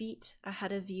 500 feet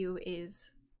ahead of you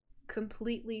is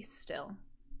completely still.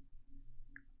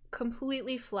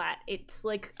 Completely flat. It's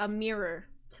like a mirror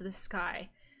to the sky.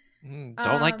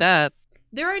 Don't like that.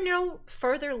 There are no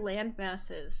further land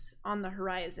masses on the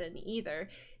horizon either.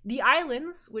 The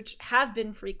islands, which have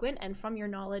been frequent, and from your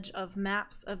knowledge of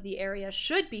maps of the area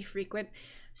should be frequent,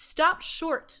 stop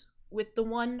short with the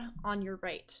one on your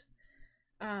right.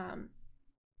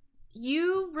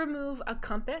 You remove a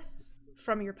compass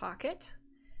from your pocket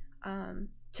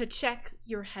to check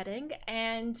your heading,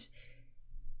 and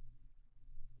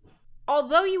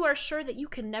although you are sure that you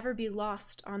can never be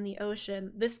lost on the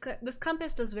ocean, this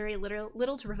compass does very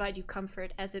little to provide you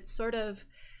comfort, as it sort of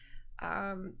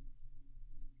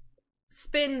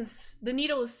spins. The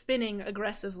needle is spinning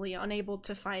aggressively, unable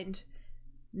to find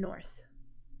north.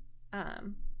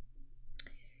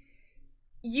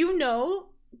 You know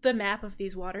the map of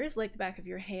these waters like the back of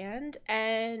your hand,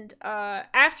 and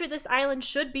after this island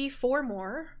should be 4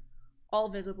 more, all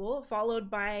visible, followed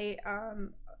by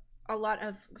a lot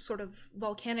of sort of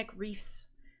volcanic reefs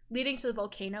leading to the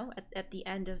volcano at the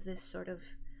end of this sort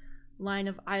of line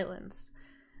of islands.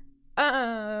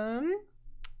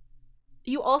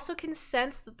 You also can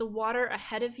sense that the water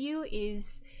ahead of you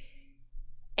is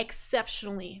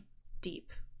exceptionally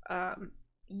deep.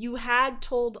 You had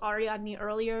told Ariadne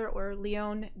earlier, or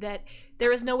Leon, that there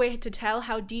was no way to tell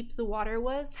how deep the water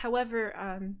was. However,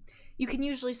 you can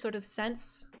usually sort of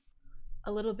sense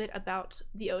a little bit about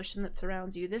the ocean that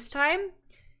surrounds you. This time,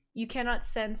 you cannot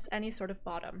sense any sort of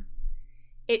bottom.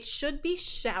 It should be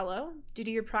shallow due to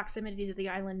your proximity to the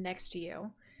island next to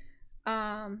you,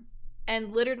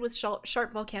 and littered with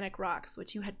sharp volcanic rocks,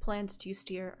 which you had planned to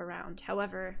steer around.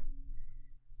 However,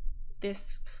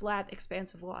 this flat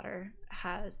expanse of water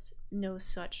has no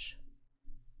such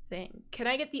thing. Can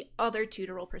I get the other 2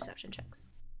 to roll perception checks?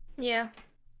 Yeah.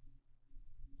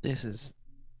 This is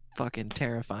fucking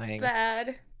terrifying.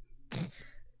 Bad.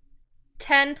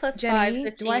 10 plus Jenny, 5,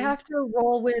 15. do I have to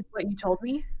roll with what you told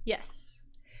me? Yes.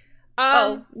 Me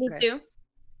okay. too.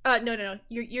 No.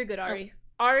 You're good, Ari.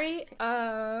 Oh. Ari,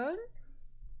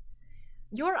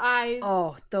 your eyes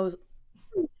those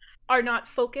are not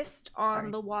focused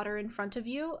on the water in front of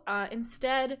you.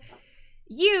 Instead,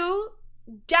 you,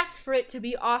 desperate to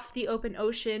be off the open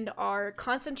ocean, are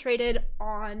concentrated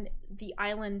on the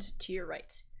island to your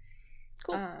right.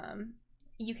 Cool.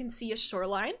 You can see a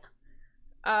shoreline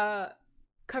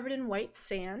covered in white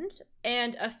sand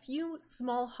and a few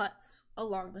small huts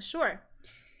along the shore,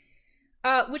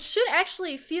 which should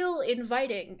actually feel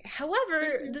inviting.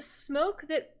 However, the smoke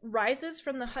that rises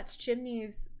from the hut's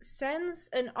chimneys sends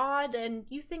an odd and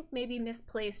you think maybe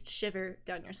misplaced shiver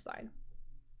down your spine.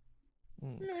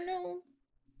 No.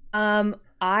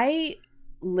 I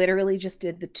literally just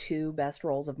did the 2 best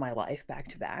rolls of my life back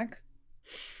to back.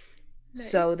 Nice.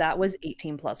 So that was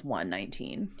 18 plus 1,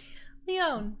 19.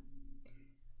 Leon,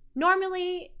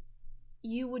 normally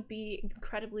you would be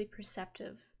incredibly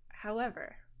perceptive.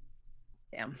 However,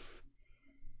 Damn.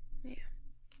 Yeah.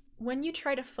 When you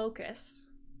try to focus,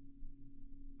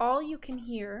 all you can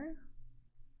hear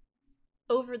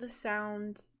over the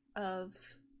sound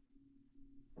of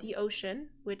the ocean,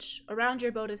 which around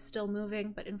your boat is still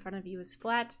moving, but in front of you is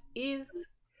flat, is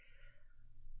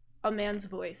a man's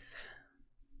voice.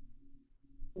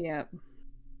 Yeah.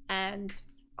 And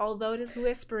although it is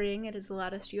whispering, it is the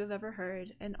loudest you have ever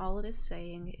heard, and all it is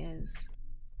saying is,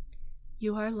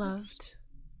 "You are loved.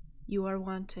 You are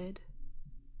wanted.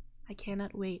 I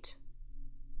cannot wait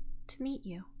to meet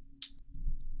you."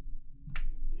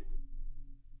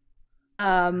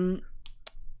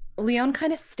 Leon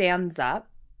kind of stands up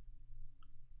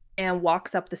and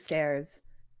walks up the stairs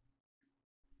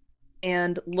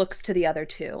and looks to the other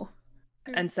 2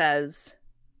 and says,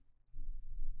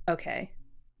 "Okay,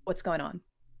 what's going on?"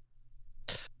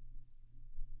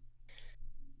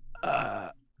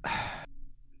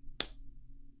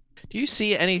 Do you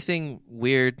see anything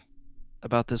weird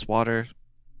about this water?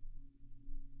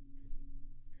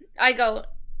 I go,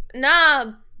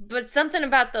 nah, but something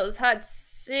about those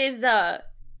huts is, not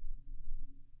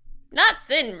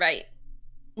sitting right.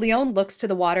 Leon looks to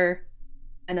the water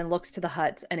and then looks to the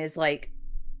huts and is like,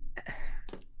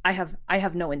 I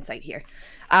have no insight here.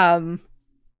 And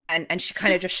she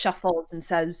kind of just shuffles and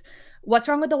says, "What's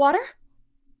wrong with the water?"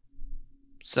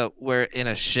 So we're in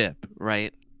a ship,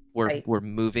 right? Right. We're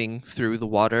moving through the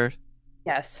water.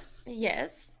 Yes.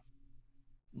 Yes.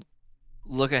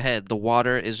 look ahead. The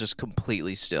water is just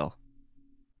completely still.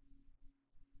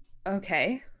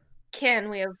 Okay. Can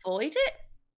we avoid it?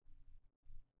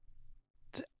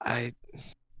 I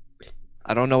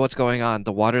don't know what's going on.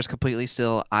 The water is completely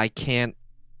still. I can't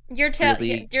You're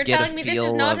really you're get a telling me this is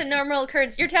feel not of- a normal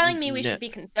occurrence. You're telling me we N- should be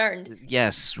concerned.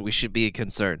 Yes, we should be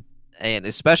concerned. And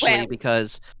especially Well-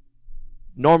 because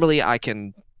normally I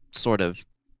can sort of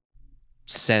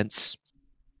sense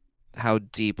how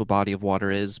deep a body of water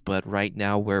is, but right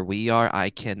now where we are, I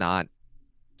cannot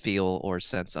feel or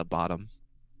sense a bottom.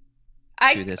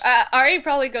 Do this. Ari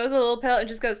probably goes a little pale and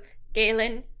just goes,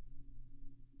 Galen,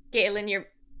 you're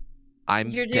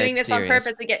doing this on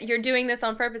purpose again. You're doing this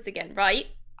on purpose again, right?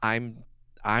 I'm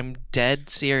dead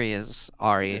serious,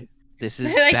 Ari. This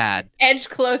is Like, bad. Edge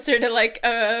closer to like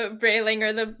a railing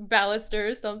or the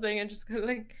baluster or something, and just go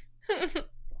like.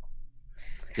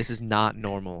 This is not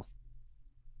normal.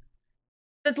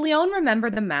 Does Leon remember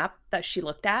the map that she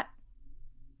looked at?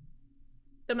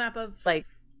 The map of Like,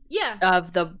 yeah,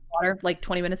 of the water like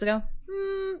 20 minutes ago?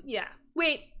 yeah.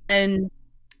 Wait, And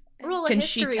roll a can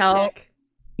she history tell? check.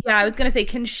 Yeah, I was gonna say,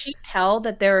 can she tell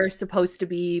that there are supposed to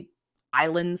be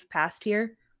islands past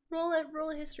here? Roll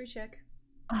a history check.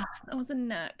 Oh, that was a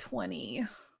nat 20.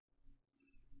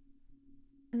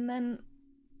 And then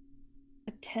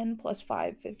a 10 plus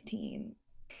 5, 15.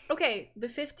 Okay, the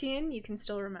 15, you can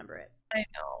still remember it. I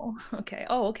know. Okay.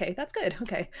 Oh, okay. That's good.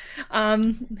 Okay.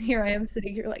 Here I am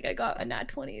sitting here like I got a nat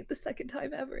 20 the second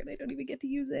time ever and I don't even get to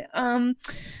use it.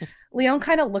 Leon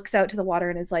kind of looks out to the water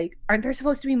and is like, aren't there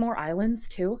supposed to be more islands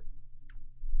too?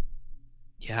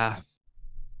 Yeah.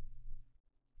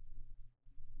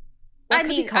 What I could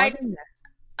be mean, causing this?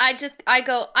 I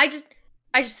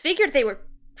just figured they were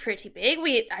pretty big.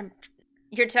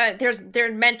 You're telling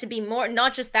they're meant to be more,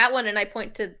 not just that one. And I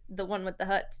point to the one with the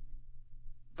huts.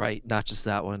 Right, not just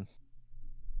that one.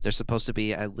 There's supposed to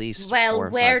be at least Well, 4 or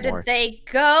 5 where did more. they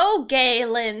go,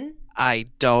 Galen? I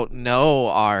don't know,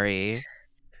 Ari.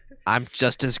 I'm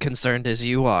just as concerned as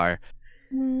you are.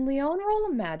 Leon, roll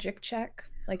a magic check,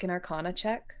 like an arcana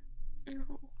check.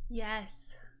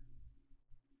 Yes.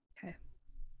 Okay.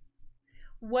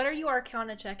 What are you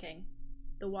arcana checking?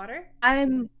 The water?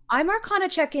 I'm arcana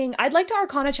checking. I'd like to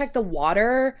arcana check the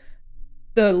water,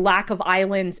 the lack of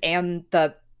islands, and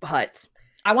the huts.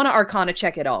 I want to arcana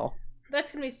check it all.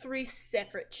 That's gonna be 3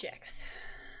 separate checks.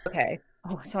 Okay.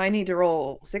 Oh, so I need to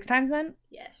roll 6 times then?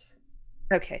 Yes.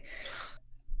 Okay.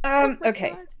 Oh my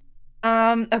Okay.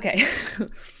 God. Okay.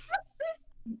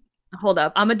 Hold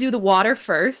up. I'm gonna do the water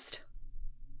first.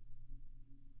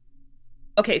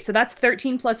 Okay, so that's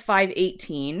 13 plus 5,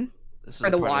 18. This is For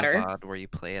a the part water. of the mod where you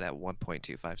play it at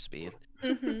 1.25 speed.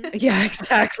 Mm-hmm. Yeah,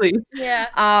 exactly. Yeah.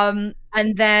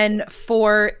 And then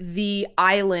for the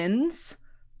islands,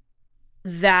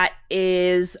 that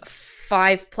is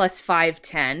 5 plus 5,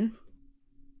 10.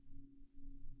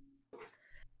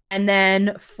 And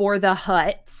then for the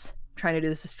huts, I'm trying to do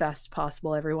this as fast as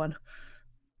possible, everyone.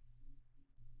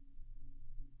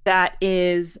 That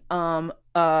is oh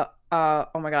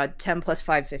my god, 10 plus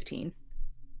 5, 15.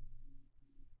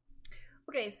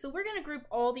 Okay, so we're gonna group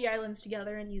all the islands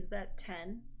together and use that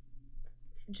 10.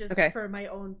 Just Okay. for my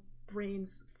own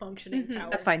brain's functioning Mhm. power.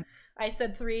 That's fine. I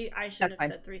said 3, I should That's have fine.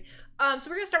 said 3. So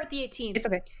we're gonna start with the 18. It's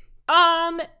okay.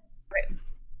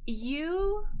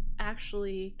 You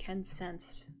actually can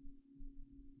sense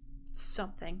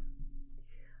something.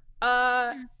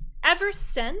 Ever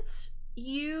since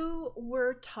you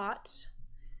were taught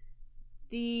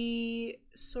the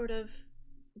sort of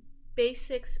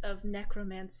basics of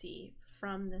necromancy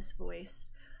from this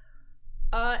voice,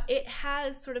 it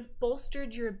has sort of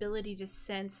bolstered your ability to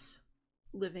sense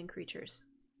living creatures.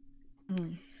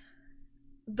 Mm.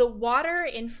 The water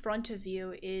in front of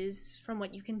you is, from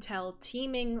what you can tell,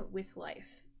 teeming with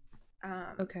life.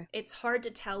 Okay. It's hard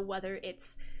to tell whether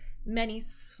it's many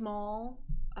small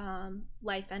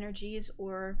life energies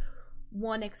or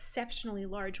one exceptionally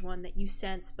large one that you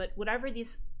sense, but whatever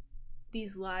these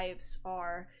lives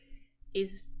are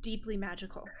is deeply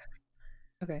magical.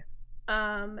 Okay.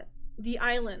 The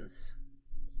islands,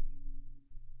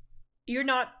 you're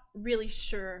not really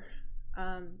sure.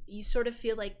 You sort of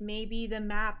feel like maybe the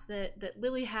map that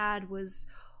Lily had was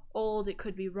old. It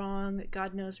could be wrong.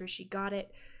 God knows where she got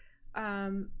it.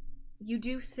 You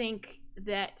do think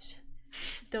that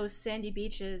those sandy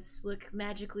beaches look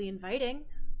magically inviting,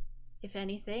 if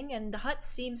anything, and the huts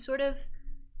seem sort of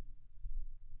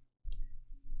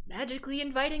magically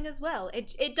inviting as well.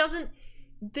 It doesn't.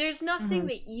 There's nothing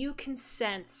that you can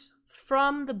sense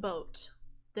from the boat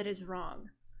that is wrong.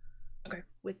 Okay.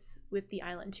 With the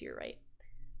island to your right,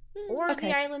 or Okay.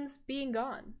 the islands being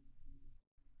gone.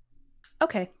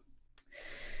 Okay.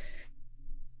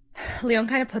 Leon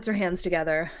kind of puts her hands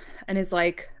together and is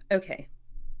like, okay.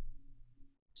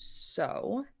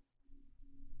 So.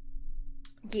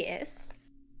 Yes.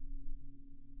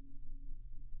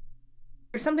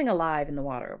 There's something alive in the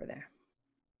water over there.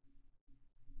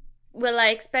 Well, I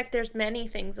expect there's many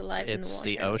things alive in the water. It's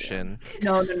the ocean.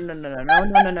 No.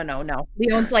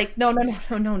 Leon's like, no. No.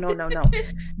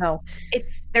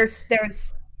 There's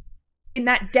in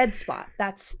that dead spot,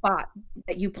 that spot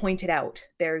that you pointed out,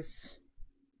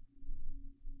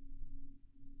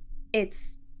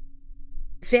 it's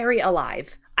very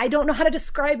alive. I don't know how to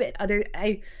describe it.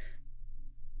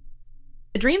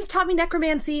 The dreams taught me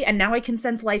necromancy, and now I can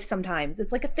sense life sometimes.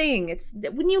 It's like a thing. It's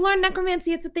when you learn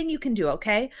necromancy, it's a thing you can do,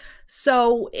 okay?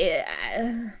 So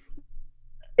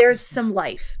there's some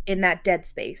life in that dead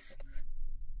space.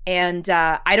 And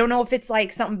I don't know if it's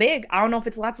like something big. I don't know if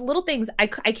it's lots of little things. I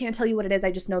can't tell you what it is.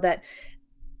 I just know that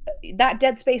that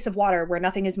dead space of water where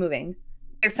nothing is moving,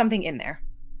 there's something in there.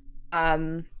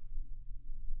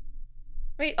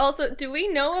 Wait, also, do we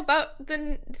know about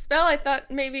the spell? I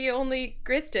thought maybe only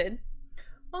Gris did.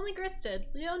 Only Gris did.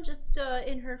 Leon just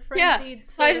in her frenzied. Yeah,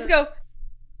 so I just go.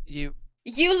 You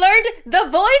learned. The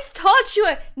voice taught you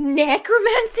a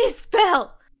necromancy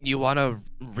spell. You want to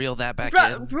reel that back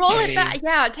in? Roll it back.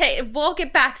 Yeah, walk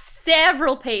it back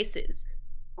several paces.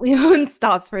 Leon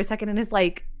stops for a second and is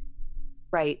like,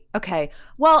 right, okay.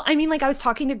 Well, I mean, like, I was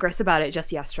talking to Gris about it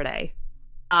just yesterday.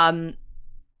 Not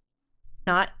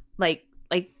like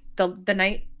the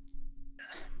night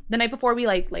before we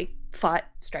like fought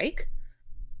Strike.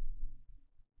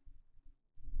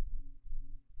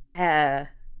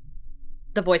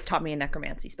 The voice taught me a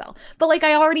necromancy spell. But like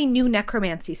I already knew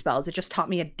necromancy spells. It just taught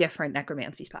me a different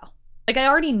necromancy spell. Like I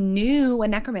already knew a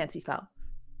necromancy spell.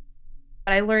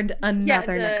 But I learned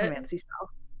another necromancy spell.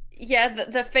 Yeah,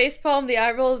 the facepalm, the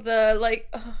eye roll, the like,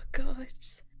 oh god.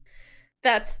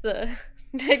 That's the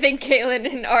I think Kaylin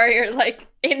and Ari are like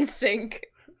in sync.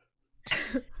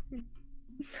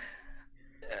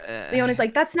 Leon is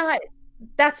like, that's not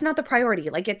the priority.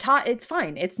 Like it's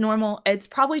fine. It's normal. It's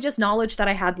probably just knowledge that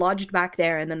I had lodged back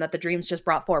there and then that the dreams just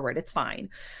brought forward. It's fine.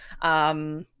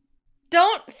 Don't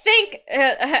think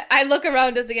I look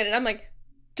around us again and I'm like,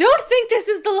 don't think this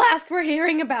is the last we're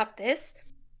hearing about this.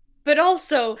 But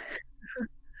also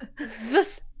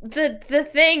the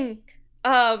thing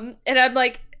and I'm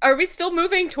like, are we still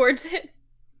moving towards it?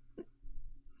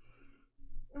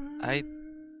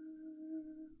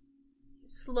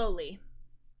 Slowly.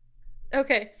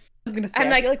 Okay. I was gonna say,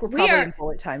 I feel like we're probably in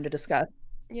bullet time to discuss.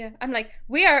 Yeah, I'm like,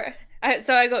 we are.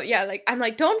 So I go, yeah, like, I'm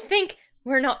like, don't think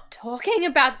we're not talking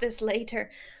about this later.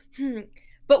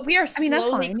 But we are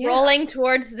slowly crawling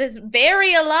towards this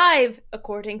very alive,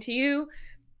 according to you,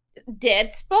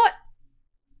 dead spot.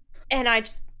 And I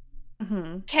just,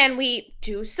 can we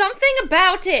do something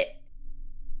about it?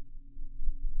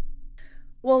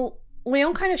 Well,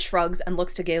 Leon kind of shrugs and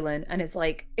looks to Galen and is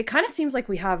like, it kind of seems like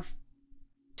we have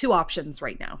two options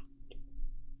right now.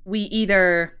 We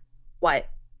either,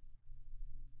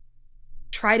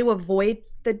 try to avoid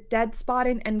the dead spot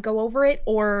and go over it,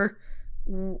 or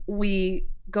we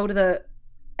go to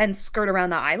and skirt around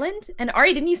the island. And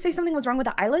Ari, didn't you say something was wrong with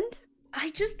the island?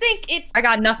 I just think it's... I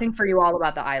got nothing for you all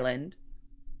about the island.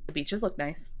 The beaches look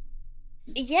nice.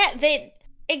 Yeah, they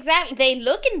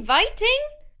look inviting.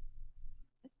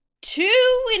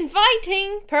 Too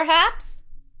inviting, perhaps.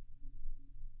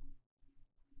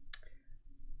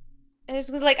 And it's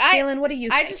like, Galen, what do you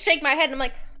think? I just shake my head and I'm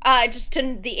like, just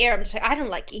to the air. I'm just like, I don't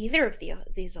like either of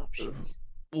these options.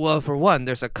 Well, for one,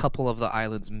 there's a couple of the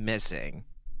islands missing.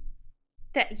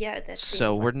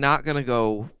 So we're not gonna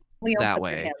go that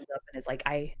way. Leon puts his hands up and is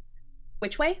like,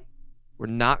 which way? We're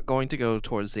not going to go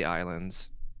towards the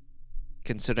islands,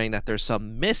 considering that there's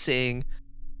some missing.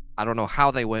 I don't know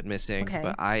how they went missing,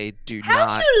 but I do not.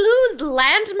 How'd you lose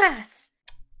landmass?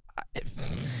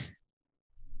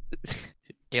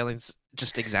 Galen's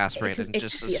just exasperated and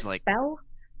just is like, spell?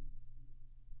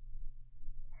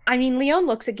 I mean, Leon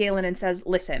looks at Galen and says,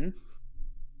 listen,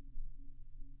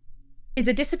 is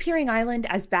a disappearing island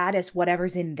as bad as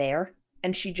whatever's in there?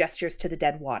 And she gestures to the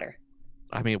dead water.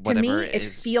 I mean, whatever to me, it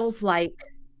feels like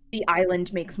the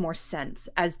island makes more sense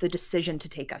as the decision to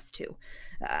take us to.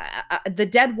 The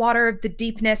dead water, the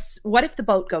deepness, what if the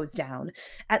boat goes down?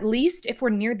 At least if we're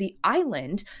near the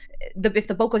island, if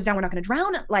the boat goes down, we're not going to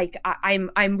drown. Like,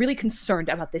 I'm really concerned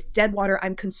about this dead water.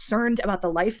 I'm concerned about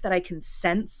the life that I can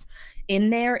sense in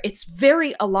there. It's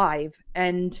very alive,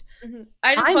 and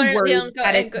I just wanted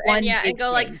to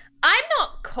go like, I'm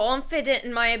not confident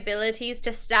in my abilities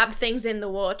to stab things in the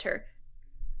water.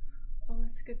 Oh,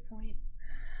 that's a good point.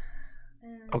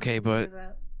 Okay, but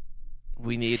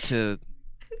we need to.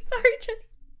 I'm sorry, Jen.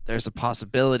 There's a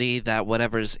possibility that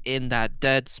whatever's in that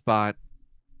dead spot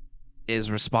is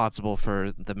responsible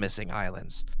for the missing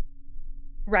islands.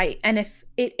 Right, and if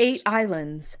it ate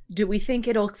islands, do we think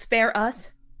it'll spare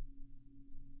us?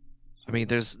 I mean,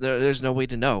 there's no way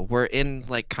to know. We're in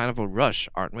like kind of a rush,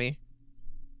 aren't we?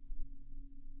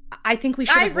 I think we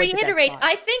should. I reiterate.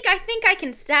 I think I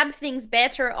can stab things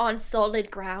better on solid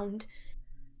ground.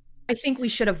 I think we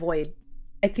should avoid.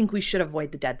 I think we should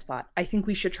avoid the dead spot. I think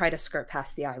we should try to skirt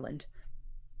past the island.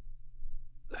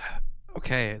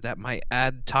 Okay, that might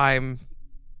add time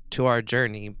to our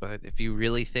journey, but if you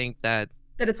really think that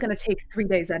it's going to take 3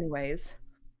 days anyways.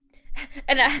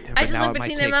 And I just look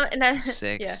between them and I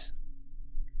 6. Yeah.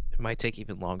 It might take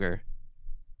even longer.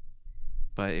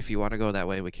 But if you want to go that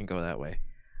way, we can go that way.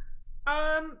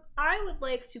 I would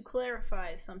like to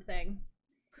clarify something.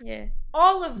 Yeah.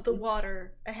 All of the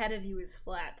water ahead of you is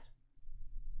flat.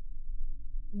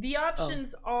 The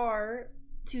options are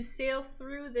to sail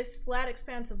through this flat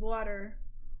expanse of water,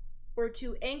 or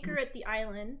to anchor at the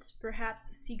island,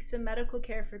 perhaps seek some medical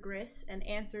care for Gris and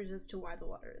answers as to why the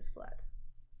water is flat.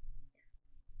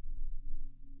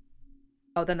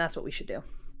 Oh, then that's what we should do.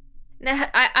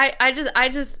 I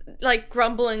just like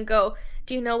grumble and go,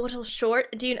 do you know what'll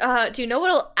do you know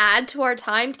what'll add to our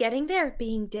time getting there?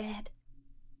 Being dead.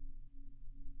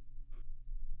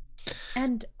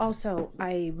 And also,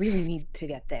 I really need to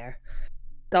get there.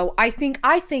 So I think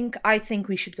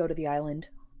we should go to the island.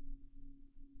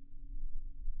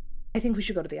 I think we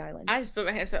should go to the island. I just put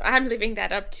my hands up. I'm leaving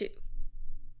that up to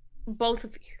both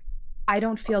of you. I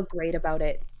don't feel great about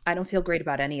it. I don't feel great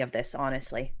about any of this,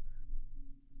 honestly.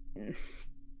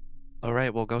 All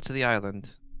right, we'll go to the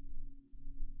island.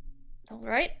 All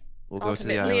right. We'll go to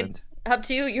the island. Up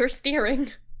to you. You're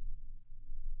steering.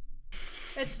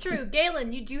 It's true.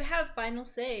 Galen, you do have final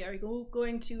say. Are you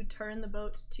going to turn the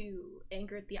boat to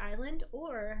anchor at the island,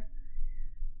 or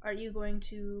are you going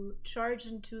to charge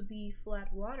into the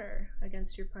flat water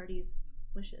against your party's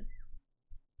wishes?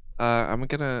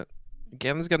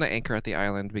 Galen's gonna anchor at the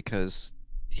island because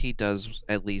he does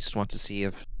at least want to see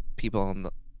if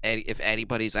if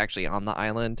anybody's actually on the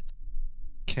island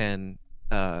can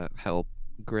help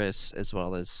Gris as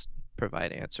well as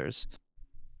provide answers.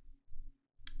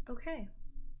 Okay.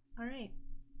 All right.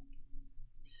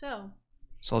 So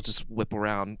I'll just whip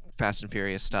around Fast and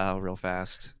Furious style real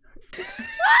fast.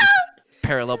 Just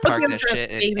parallel park this shit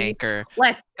and anchor.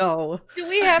 Let's go. Do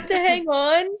we have to hang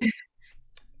on?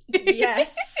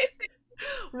 Yes.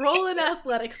 Roll an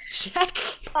athletics check.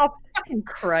 Oh, fucking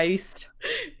Christ.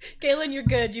 Galen, you're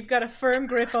good. You've got a firm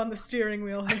grip on the steering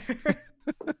wheel here.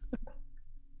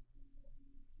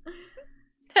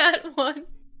 That one.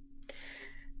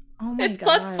 Oh my it's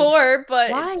God. +4,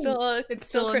 but Why? It's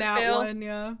still a crit nat fail. 1,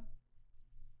 yeah.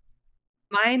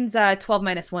 Mine's 12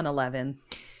 minus 1, 11.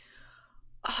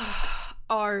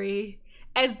 Ari,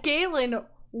 as Galen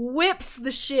whips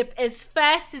the ship as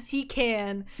fast as he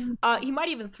can, he might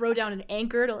even throw down an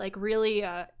anchor to like really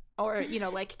or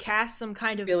like cast some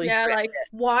kind of Really like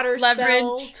water leverage.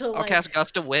 spell to I'll like cast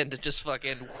Gust of Wind to just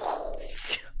fucking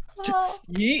Just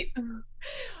yeet.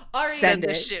 Ari, send Send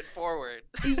this it. shit forward.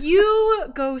 you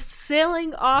go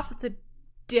sailing off the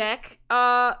deck.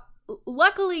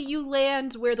 Luckily you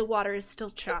land where the water is still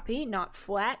choppy, not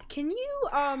flat. Can you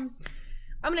I'm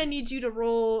gonna need you to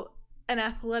roll an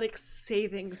athletics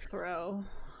saving throw.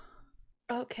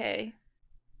 Okay.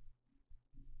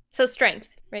 So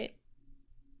strength, right?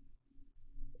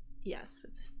 Yes,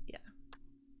 it's yeah.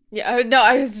 Yeah, no,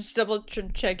 I was just double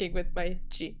checking with my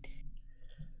sheet.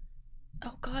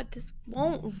 Oh god, this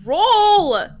won't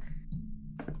roll!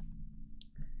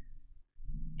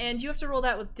 And you have to roll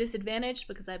that with disadvantage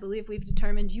because I believe we've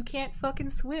determined you can't fucking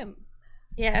swim.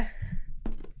 Yeah.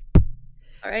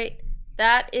 Alright.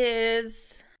 That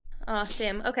is... Oh,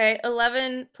 damn. Okay,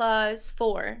 11 plus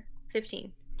 4.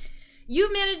 15.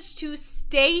 You managed to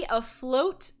stay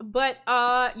afloat, but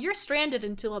you're stranded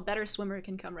until a better swimmer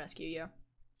can come rescue you.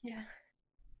 Yeah.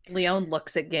 Leon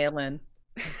looks at Galen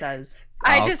and says,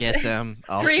 I'll just get them.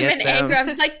 I'll scream get in them. anger. I'm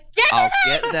just like, I'll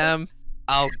get them.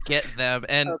 I'll get them.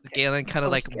 And Okay. Galen kind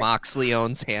of like Okay. mocks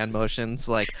Leon's hand motions,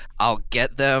 like, I'll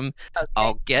get them. Okay.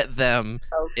 I'll get them.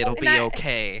 Okay. It'll And be I-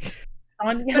 okay.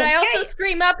 But I also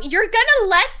scream up, you're gonna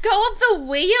let go of the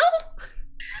wheel?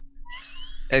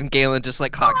 And Galen just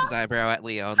like cocks his eyebrow at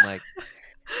Leon, like,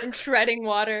 I'm treading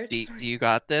water. do you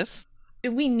got this?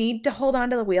 Do we need to hold on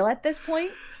to the wheel at this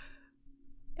point?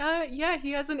 Yeah,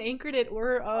 he hasn't anchored it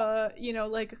or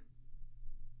like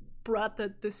brought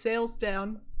the sails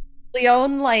down.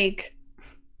 Leon like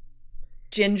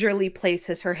gingerly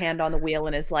places her hand on the wheel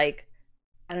and is like,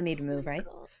 I don't need to move, right?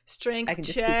 Strength I can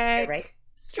just check. here, right?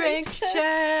 Strength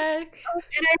check. Oh,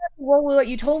 and I have to roll what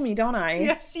you told me, don't I?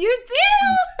 Yes, you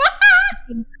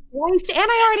do. Twice, and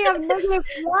I already have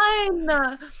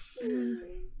 -1.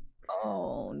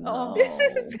 Oh no.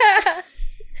 This is bad.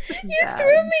 You bad.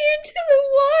 threw me into the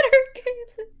water,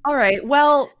 Caitlin. All right.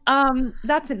 Well,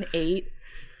 that's an 8.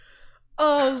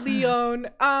 Oh, Leon.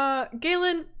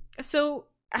 Galen, so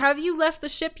have you left the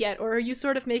ship yet, or are you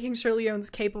sort of making sure Leon's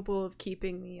capable of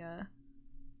keeping the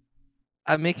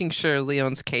I'm making sure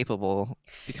Leon's capable,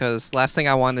 because last thing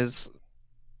I want is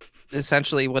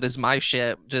essentially what is my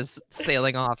ship just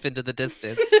sailing off into the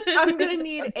distance. I'm gonna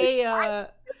need a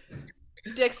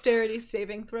dexterity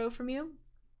saving throw from you.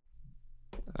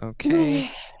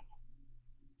 Okay.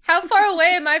 How far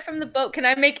away am I from the boat? Can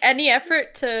I make any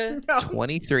effort to... No.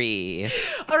 23.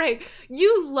 All right,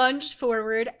 you lunge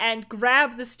forward and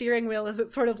grab the steering wheel as it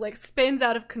sort of like spins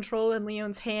out of control in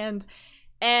Leon's hand,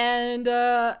 and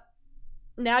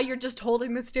now you're just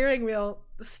holding the steering wheel,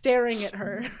 staring at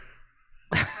her.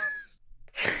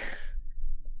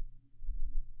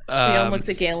 Leon looks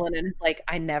at Galen and is like,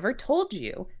 I never told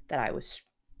you that I was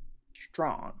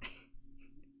strong.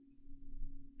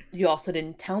 You also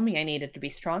didn't tell me I needed to be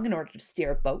strong in order to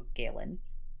steer a boat, Galen.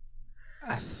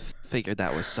 I figured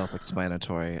that was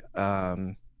self-explanatory.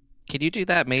 Can you do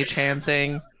that mage hand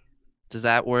thing? Does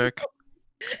that work?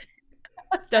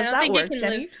 Does I don't that think work, it can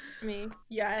Jenny? lift me.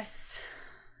 Yes,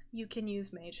 you can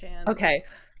use Mage Hand. Okay.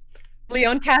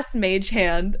 Leon casts Mage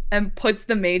Hand and puts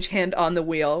the Mage Hand on the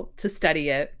wheel to steady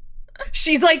it.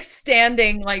 She's like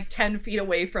standing like 10 feet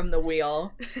away from the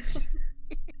wheel.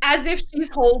 As if she's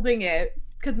holding it.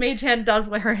 Because Mage Hand does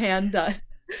what her hand does.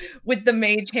 With the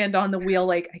Mage Hand on the wheel,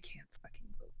 like, I can't fucking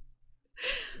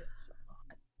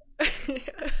move.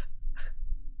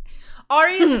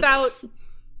 Ari is about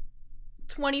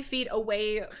 20 feet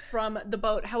away from the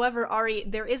boat. However, Ari,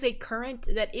 there is a current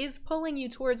that is pulling you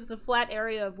towards the flat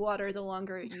area of water the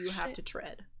longer you have to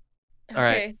tread. All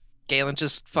right. Galen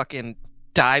just fucking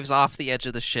dives off the edge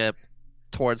of the ship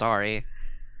towards Ari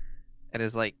and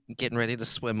is like getting ready to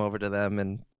swim over to them.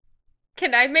 And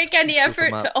can I make any scoop effort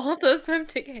 'em up. to also swim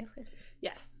to Galen?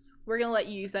 Yes. We're gonna let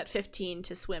you use that 15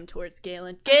 to swim towards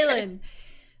Galen. Galen,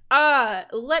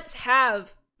 let's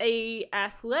have a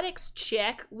athletics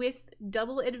check with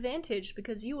double advantage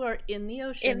because you are in the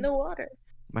ocean. In the water.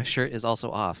 My shirt is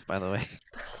also off, by the way.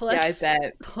 Plus, Yeah, I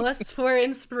bet. plus 4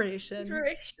 inspiration.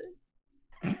 Inspiration.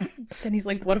 Then he's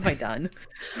like, what have I done?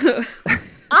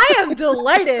 I am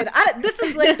delighted. This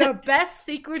is like the best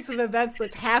sequence of events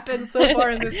that's happened so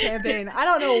far in this campaign. I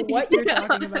don't know what you're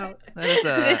talking about. That is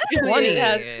a 20.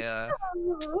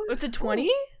 What's a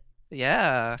 20?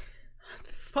 Yeah.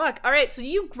 Fuck. All right, so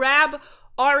you grab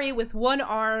Ari with one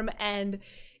arm and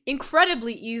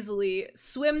incredibly easily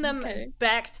swim them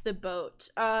back to the boat.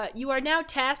 You are now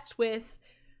tasked with,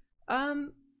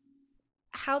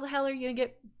 how the hell are you gonna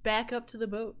get back up to the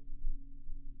boat?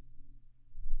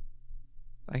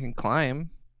 I can climb.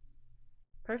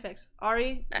 Perfect.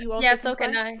 Ari, you also yeah, can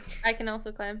climb? can I. I can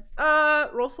also climb.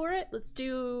 Roll for it. Let's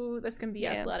do, that's gonna be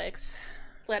athletics.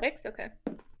 Athletics? Okay.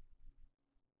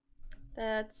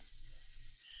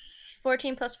 That's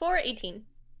 14 plus 4, 18.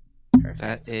 Perfect.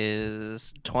 That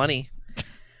is 20.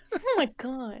 Oh my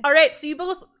god. All right, so you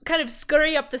both kind of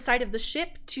scurry up the side of the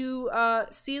ship to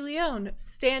see Leon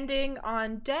standing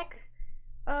on deck,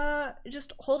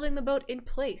 just holding the boat in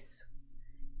place.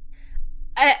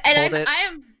 I Hold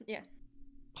am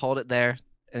Hold it there,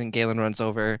 and Galen runs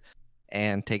over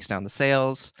and takes down the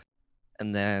sails,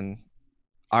 and then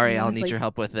Ari, I'll need your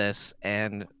help with this,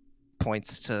 and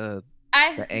points to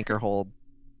the anchor hold.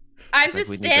 I'm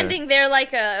just standing there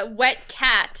like a wet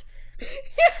cat,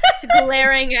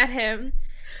 glaring at him.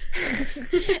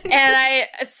 And I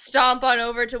stomp on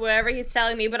over to wherever he's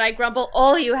telling me, but I grumble,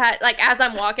 all you had, like, as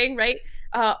I'm walking, right?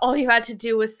 All you had to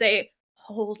do was say,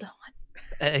 hold on.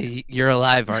 Hey, you're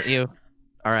alive, aren't you?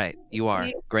 All right, you are.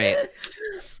 Great.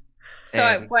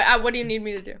 So what do you need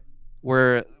me to do?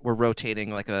 We're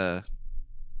rotating like a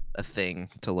thing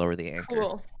to lower the anchor.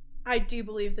 Cool. I do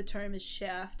believe the term is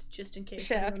shaft, just in case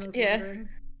anyone was wondering.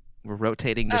 We're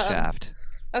rotating the shaft.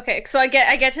 Okay, so I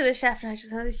get to the shaft and I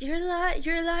just like, you're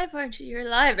alive, aren't you? You're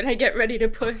alive, and I get ready to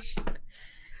push.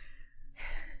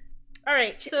 All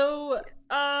right, so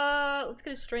let's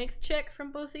get a strength check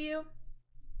from both of you.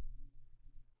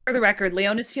 For the record,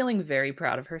 Leon is feeling very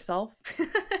proud of herself. She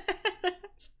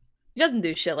doesn't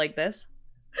do shit like this.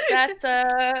 That's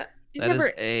That is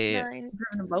a 9.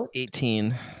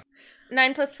 18.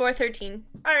 9 plus 4, 13.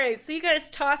 All right, so you guys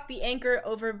toss the anchor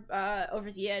over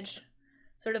the edge,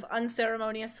 sort of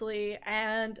unceremoniously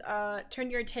and turn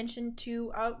your attention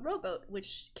to a rowboat,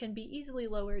 which can be easily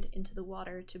lowered into the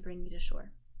water to bring you to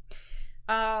shore.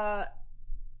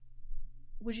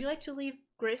 Would you like to leave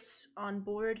Gris on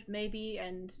board, maybe,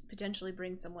 and potentially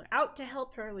bring someone out to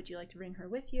help her? Would you like to bring her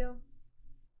with you?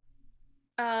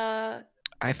 I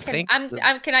think.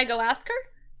 Can I go ask her?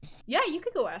 Yeah, you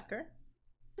could go ask her.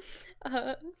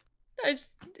 I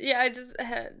just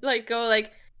go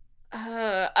like,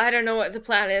 I don't know what the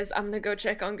plan is. I'm gonna go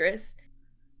check on Gris.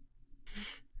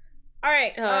 All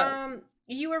right.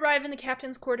 You arrive in the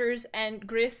captain's quarters, and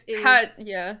Gris is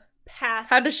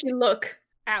passed. How does she look?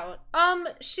 Out.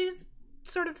 She's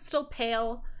sort of still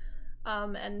pale,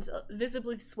 and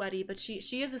visibly sweaty, but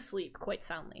she is asleep quite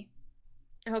soundly.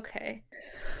 Okay.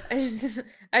 I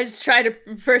just try to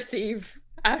perceive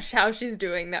how she's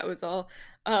doing. That was all.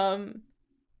 So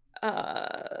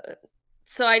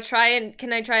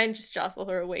can I try and just jostle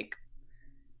her awake?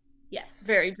 Yes.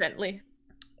 Very gently.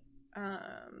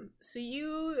 So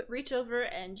you reach over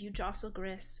and you jostle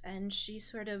Gris, and she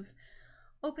sort of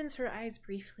opens her eyes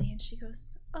briefly, and she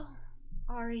goes, "Oh,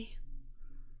 Ari,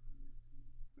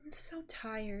 I'm so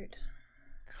tired."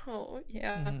 Oh,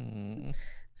 yeah.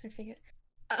 So I figured.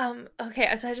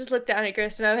 Okay, so I just looked down at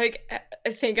Gris, and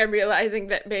I think I'm realizing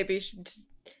that maybe she's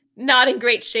not in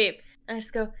great shape. And I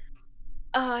just go,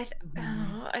 I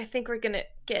think we're gonna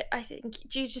get,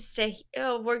 you just stay,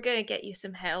 we're gonna get you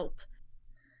some help.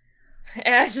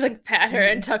 And I just pat her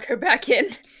and tuck her back in.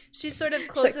 She sort of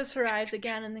closes her eyes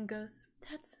again and then goes,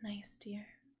 "That's nice, dear,"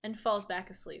 and falls back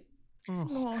asleep.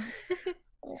 Oh.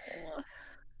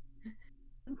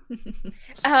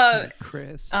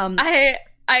 Chris. I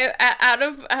out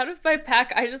of my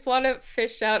pack, I just want to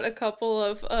fish out a couple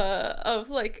of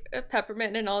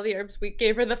peppermint and all the herbs we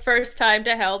gave her the first time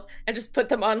to help, and just put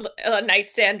them on a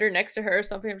nightstand or next to her or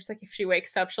something. I'm just like, if she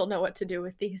wakes up, she'll know what to do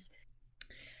with these.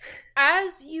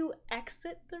 As you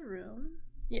exit the room,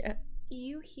 yeah,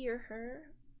 you hear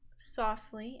her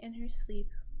softly in her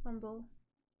sleep mumble,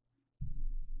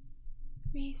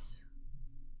 "Reese,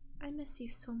 I miss you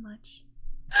so much."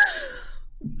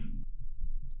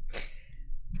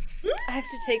 I have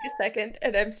to take a second,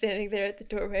 and I'm standing there at the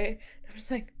doorway. I'm just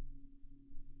like,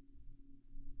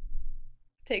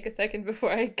 take a second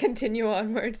before I continue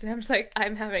onwards, and I'm just like,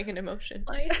 I'm having an emotion.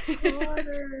 My heart.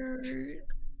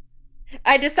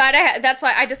 That's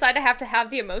why I decide I have to have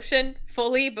the emotion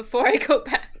fully before I go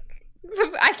back.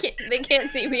 They can't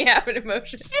see me have an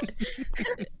emotion.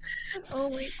 Oh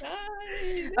my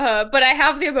god. But I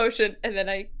have the emotion, and then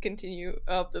I continue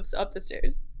up the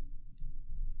stairs.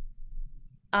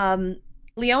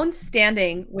 Leone's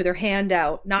standing with her hand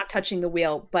out, not touching the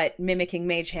wheel, but mimicking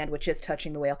Mage Hand, which is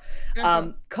touching the wheel.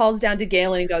 Calls down to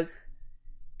Galen and goes,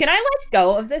 "Can I let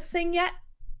go of this thing yet?"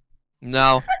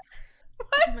 No.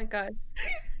 Oh my god.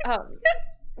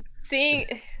 Seeing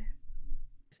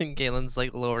Galen's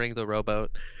like lowering the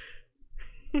rowboat.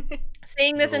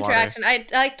 Seeing this interaction,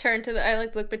 I turn to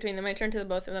look between them. I turn to the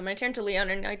both of them. I turn to Leon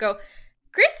and I go,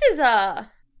 "Gris is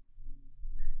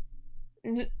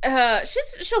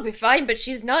she'll be fine, but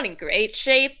she's not in great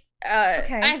shape.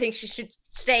 Okay. I think she should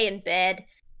stay in bed.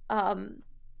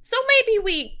 So maybe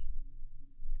we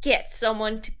get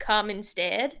someone to come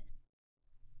instead."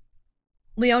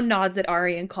 Leon nods at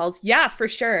Ari and calls, "Yeah, for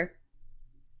sure.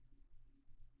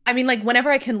 I mean, like, whenever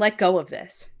I can let go of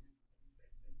this."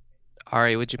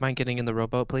 Ari, would you mind getting in the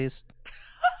rowboat, please?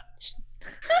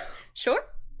 Sure.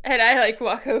 And I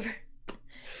walk over.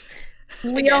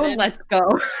 Leon lets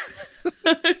go.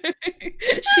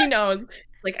 She knows.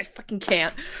 Like, I fucking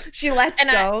can't. She lets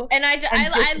go.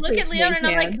 I look at Leon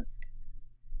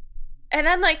and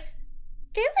I'm like,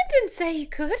 Galen didn't say you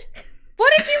could.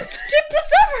 What if you stripped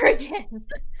us over again?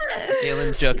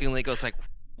 Galen jokingly goes like,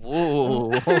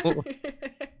 "Whoa."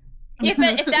 If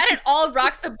that at all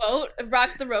rocks the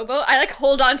rowboat, I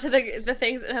hold on to the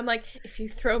things, and I'm like, if you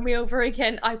throw me over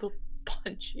again, I will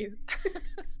punch you.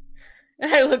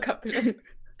 And I look up at him.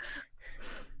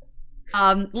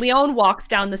 Leon walks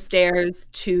down the stairs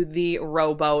to the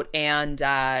rowboat and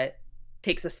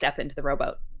takes a step into the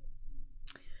rowboat.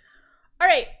 All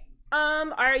right.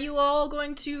 Are you all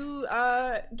going to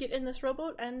get in this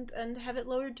rowboat and have it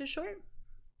lowered to shore?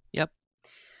 Yep.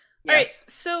 All right.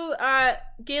 So,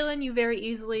 Galen, you very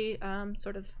easily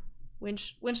sort of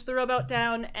winch the rowboat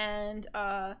down and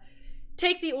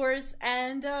take the oars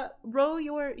and row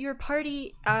your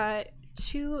party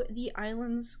to the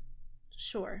island's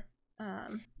shore.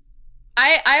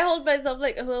 I hold myself a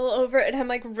little over, and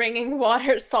I'm wringing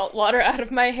salt water out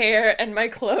of my hair and my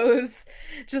clothes,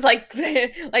 just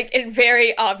it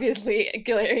very obviously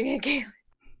glaring at Galen.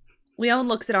 Leon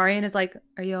looks at Ari and is like,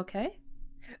 "Are you okay?"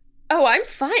 Oh, I'm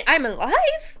fine. I'm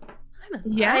alive.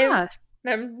 Yeah.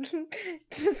 I'm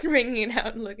just wringing it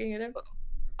out and looking at him.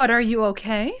 But are you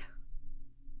okay?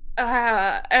 And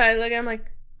I look at him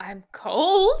like, I'm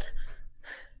cold.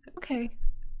 Okay.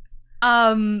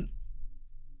 I'm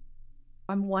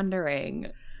wondering.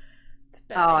 It's a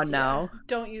bad idea. No!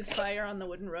 Don't use fire on the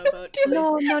wooden rowboat.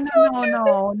 No!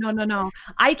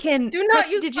 I can. Do not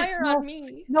use fire on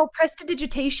me. No,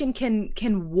 prestidigitation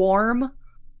can warm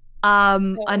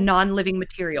a non-living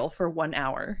material for 1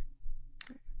 hour.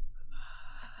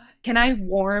 Can I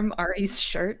warm Ari's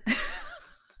shirt?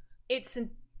 It's a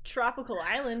tropical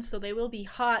island, so they will be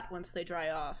hot once they dry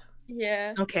off.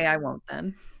 Yeah. Okay, I won't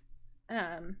then.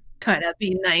 Kind of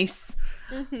be nice.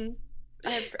 Mm-hmm.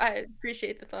 I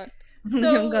appreciate the thought.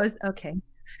 So Leon goes, okay.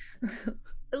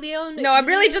 Leon. No, I'm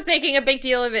really just making a big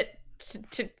deal of it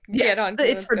to get on.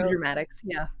 It's for dramatics,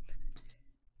 yeah.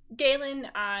 Galen,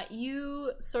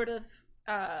 you sort of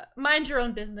mind your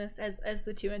own business as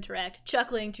the two interact,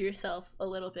 chuckling to yourself a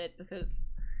little bit because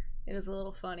it is a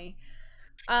little funny.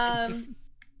 And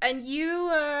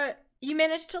you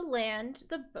manage to land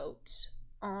the boat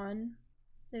on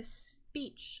this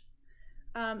beach.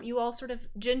 You all sort of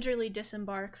gingerly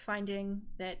disembark, finding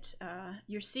that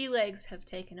your sea legs have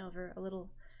taken over a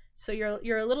little, so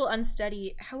you're a little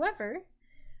unsteady. However,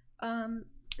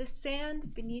 the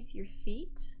sand beneath your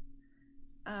feet,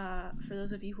 for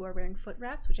those of you who are wearing foot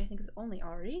wraps, which I think is only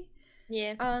Ari,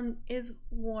 is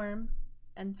warm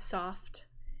and soft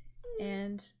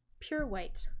and pure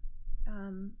white.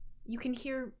 You can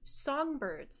hear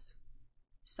songbirds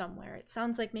somewhere. It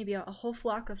sounds like maybe a whole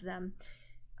flock of them.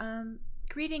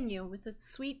 Greeting you with a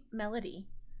sweet melody.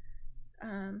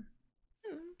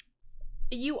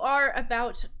 You are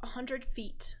about 100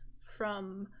 feet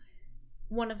from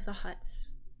one of the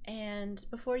huts, and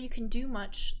before you can do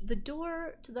much, the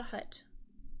door to the hut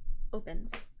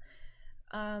opens,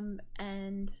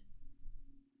 and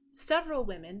several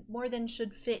women, more than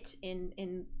should fit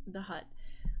in the hut,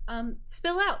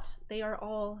 spill out. They are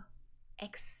all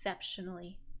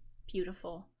exceptionally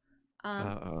beautiful.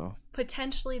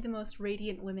 Potentially the most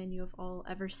radiant women you have all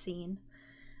ever seen,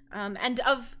 and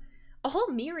of a whole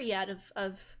myriad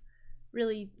of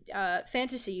really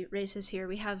fantasy races here.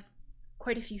 We have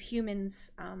quite a few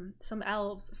humans, some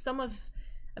elves, some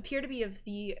appear to be of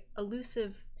the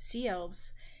elusive sea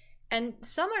elves, and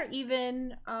some are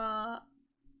even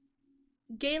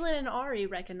Galen and Ari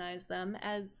recognize them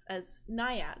as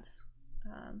naiads,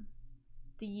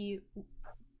 the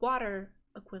water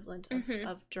equivalent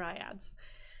of dryads.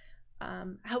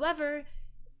 However,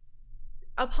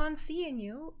 upon seeing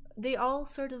you, they all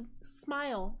sort of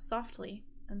smile softly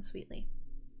and sweetly.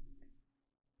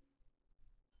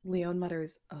 Leon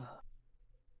mutters, ugh.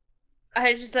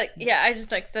 I just sit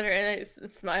there and I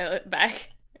smile it back.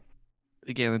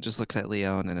 Galen just looks at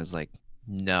Leon and is like,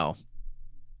 no.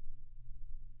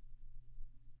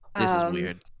 This is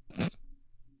weird.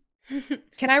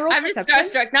 Can I roll I'm perception?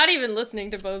 just starstruck, not even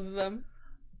listening to both of them.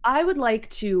 I would like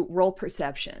to roll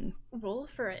perception. Roll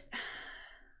for it.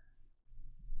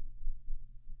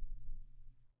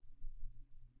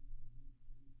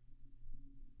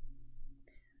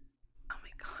 Oh my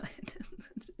god.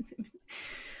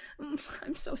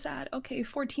 I'm so sad. Okay,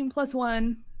 14 plus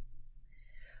 1.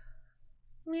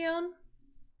 Leon,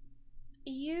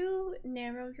 you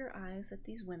narrow your eyes at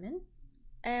these women,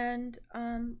 and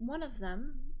one of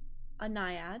them, a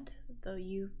naiad, though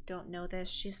you don't know this,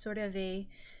 she's an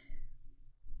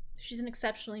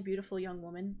exceptionally beautiful young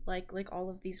woman, like all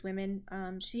of these women.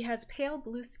 She has pale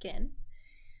blue skin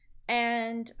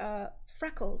and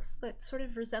freckles that sort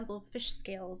of resemble fish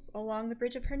scales along the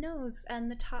bridge of her nose and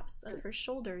the tops of her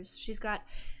shoulders. She's got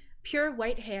pure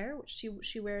white hair, which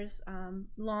she wears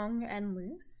long and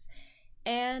loose,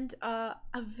 and a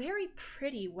very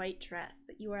pretty white dress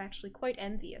that you are actually quite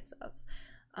envious of.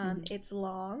 It's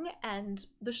long and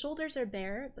the shoulders are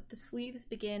bare, but the sleeves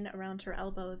begin around her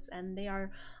elbows and they are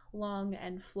long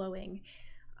and flowing.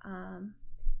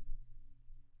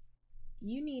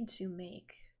 You need to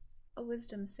make a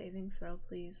wisdom saving throw,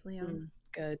 please, Leon.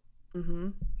 Good.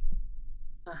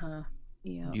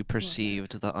 Yeah. You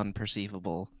perceived the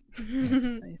unperceivable.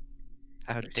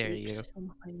 How dare you?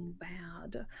 Something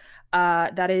bad.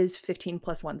 That is 15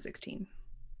 plus 1, 16.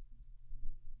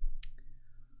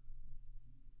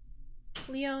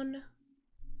 Leon,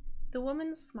 the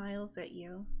woman smiles at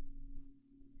you,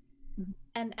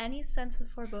 and any sense of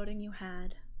foreboding you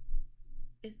had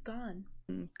is gone.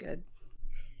 Good.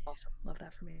 Awesome. Love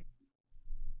that for me.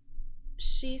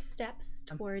 She steps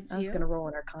towards you. I was going to roll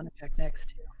an Arcana check next,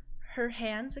 too. Her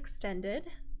hands extended,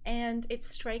 and it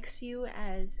strikes you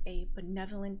as a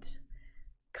benevolent,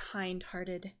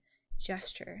 kind-hearted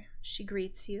gesture. She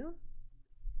greets you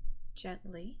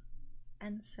gently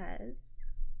and says,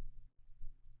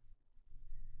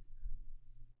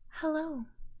 "Hello,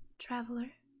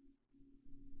 traveler.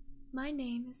 My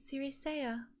name is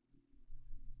Sirisea.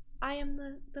 I am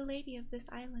the lady of this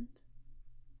island.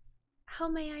 How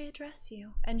may I address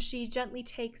you?" And she gently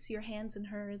takes your hands in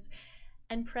hers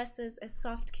and presses a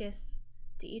soft kiss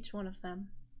to each one of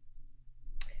them.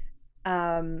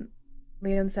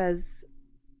 Leon says,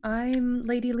 "I'm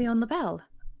Lady Leon LaBelle.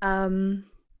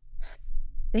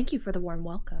 Thank you for the warm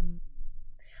welcome."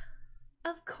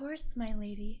 "Of course, my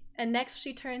lady." And next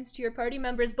she turns to your party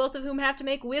members, both of whom have to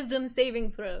make wisdom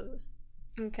saving throws.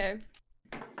 Okay.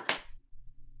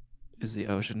 Is the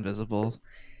ocean visible?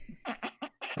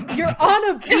 You're on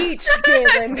a beach,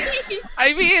 Galen.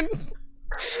 I mean,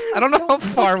 I don't know how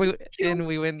far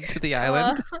we went to the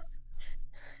island.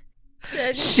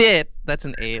 Shit, that's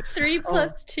an 8. 3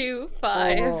 plus 2,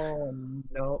 5. Oh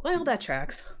no. Well, that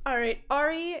tracks. All right,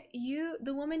 Ari,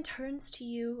 the woman turns to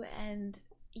you and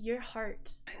your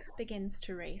heart begins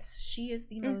to race. She is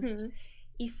the most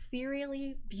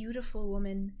ethereally beautiful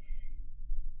woman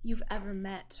you've ever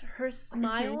met. Her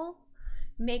smile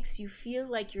makes you feel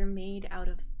like you're made out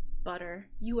of butter.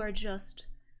 You are just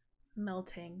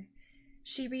melting.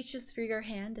 She reaches for your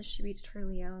hand as she reached for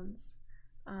Leon's,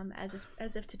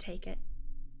 as if to take it.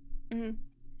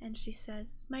 And she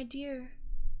says, "My dear,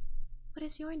 what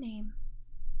is your name?"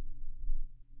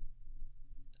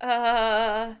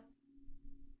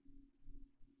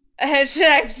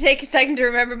 Should I take a second to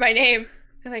remember my name?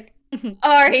 I'm like,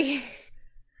 Ari.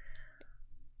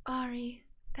 Ari,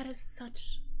 that is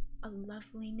such a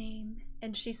lovely name.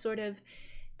 And she sort of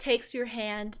takes your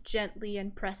hand gently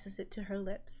and presses it to her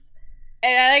lips.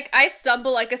 And I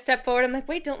stumble like a step forward. I'm like,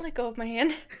 wait, don't let go of my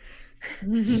hand.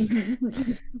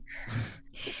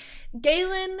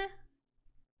 Galen,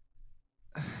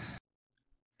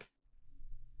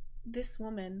 this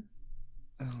woman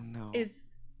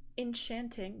is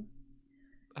enchanting.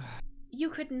 You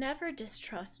could never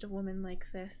distrust a woman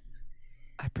like this.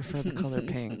 I prefer the color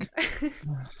pink.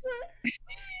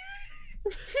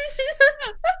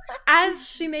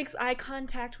 As she makes eye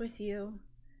contact with you,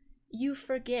 you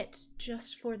forget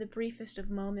just for the briefest of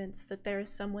moments that there is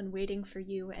someone waiting for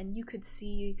you, and you could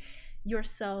see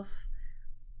yourself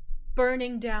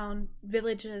burning down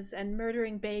villages and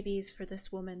murdering babies for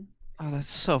this woman. Oh, that's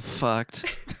so fucked.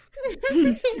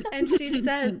 And she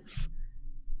says,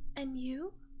 "And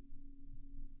you?"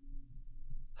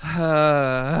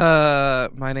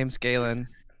 My name's Galen.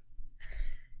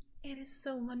 "It is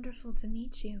so wonderful to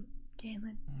meet you,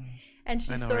 Galen." And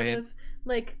she right? of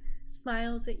like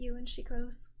smiles at you and she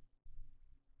goes,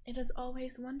 "It is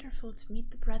always wonderful to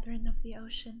meet the brethren of the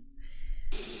ocean."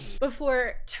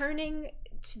 Before turning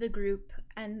to the group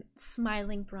and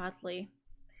smiling broadly.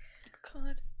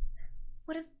 God.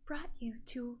 "What has brought you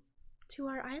to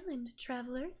our island,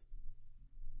 travelers?"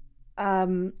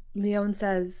 Leon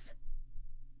says,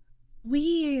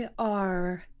 "We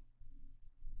are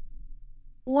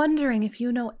wondering if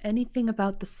you know anything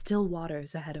about the still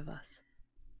waters ahead of us."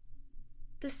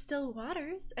 "The still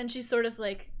waters?" And she sort of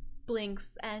like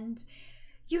blinks, and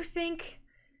you think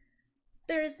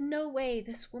there is no way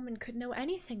this woman could know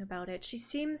anything about it. She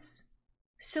seems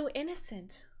so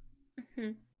innocent.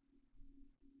 Damn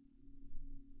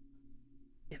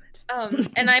it.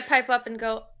 And I pipe up and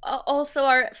go, also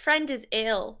our friend is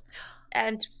ill,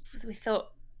 and we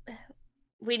thought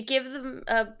we'd give them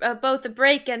both a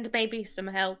break and maybe some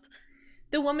help.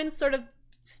 The woman sort of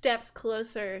steps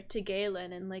closer to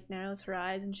Galen and like narrows her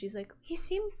eyes, and she's like, "He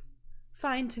seems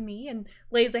fine to me," and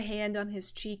lays a hand on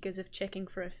his cheek as if checking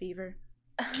for a fever.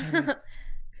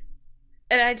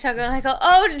 And I chuckle and I go,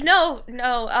 "Oh no,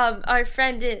 our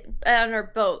friend on our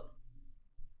boat.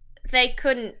 They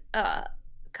couldn't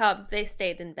come. They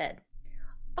stayed in bed."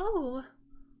 "Oh,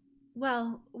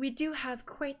 well, we do have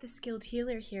quite the skilled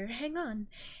healer here. Hang on."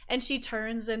 And she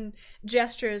turns and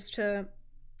gestures to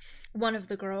one of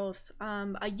the girls.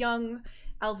 A young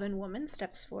elven woman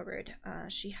steps forward.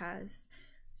 She has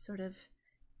sort of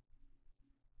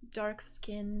dark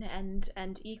skin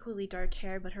and equally dark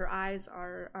hair, but her eyes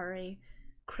are a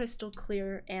crystal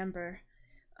clear amber.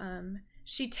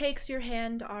 She takes your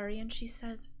hand, Ari, and she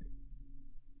says,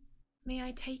 "May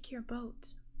I take your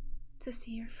boat to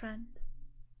see your friend?"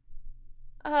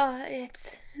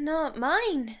 It's not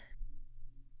mine."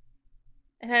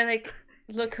 And I like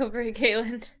look over at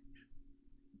Galen.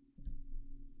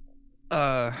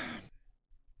 I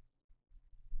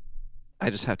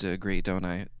just have to agree, don't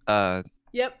I?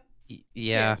 Yep.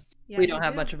 Yeah. We don't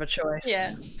have much of a choice.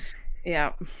 Yeah.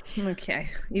 Yeah. Okay.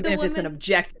 Even if it's an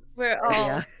objective. We're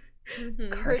all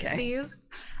curtsies,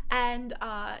 and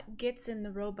gets in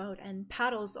the rowboat and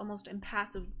paddles almost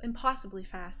impossibly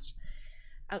fast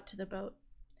out to the boat.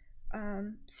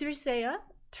 Circeia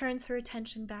turns her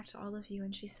attention back to all of you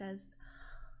and she says,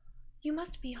 "You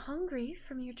must be hungry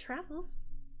from your travels."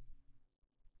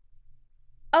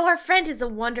 Oh, our friend is a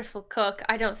wonderful cook.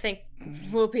 I don't think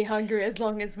we'll be hungry as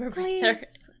long as we're there.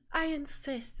 Please, I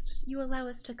insist. You allow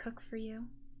us to cook for you.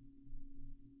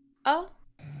 Oh.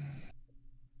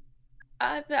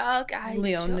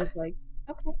 Leon sure. is like,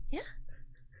 okay, yeah.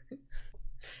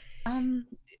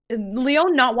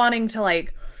 Leon not wanting to,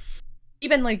 like,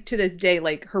 even, like, to this day,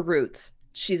 like, her roots,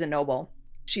 she's a noble.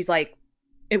 She's like,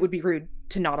 it would be rude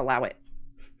to not allow it.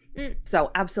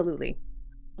 So, absolutely.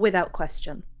 Without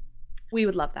question. We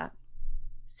would love that.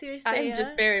 Circeia, I'm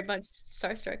just very much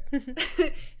starstruck.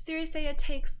 Circeia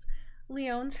takes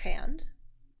Leon's hand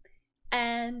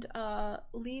and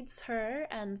leads her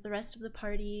and the rest of the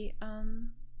party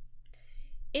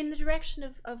in the direction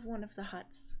of one of the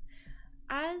huts.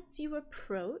 As you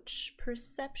approach,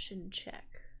 perception check.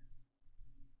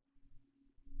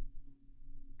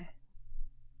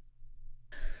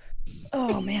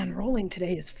 Oh man, rolling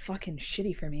today is fucking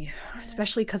shitty for me.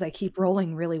 Especially because I keep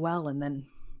rolling really well and then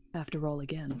have to roll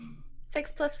again.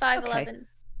 6 + 5, Okay.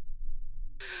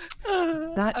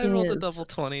 11. I rolled a double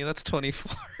 20. That's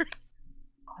 24.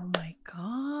 Oh my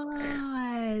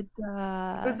god.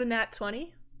 Was a nat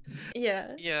 20?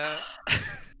 Yeah. Yeah.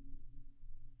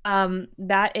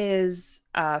 That is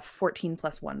 14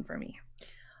 + 1 for me.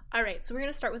 All right, so we're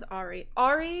gonna start with Ari.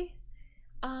 Ari,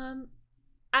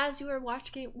 as you are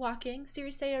walking,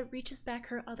 Circeia reaches back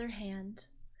her other hand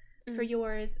for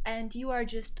yours, and you are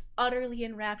just utterly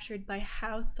enraptured by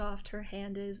how soft her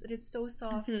hand is. It is so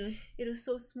soft. It is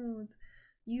so smooth.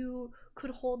 You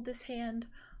could hold this hand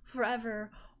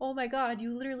forever. Oh my god,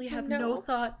 you literally have no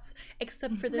thoughts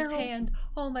except for this hand.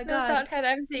 Oh my god. Thought had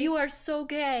empty. You are so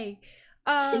gay.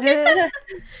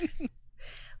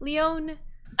 Leon.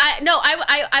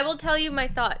 I will tell you my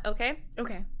thought, okay?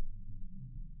 Okay.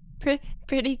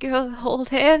 Pretty girl, hold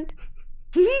hand.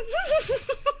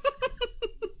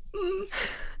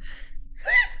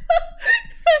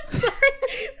 Sorry.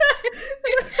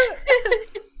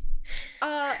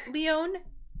 Leon,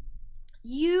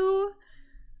 you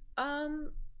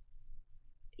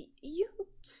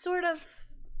sort of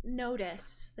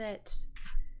notice that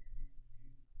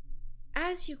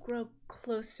as you grow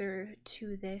closer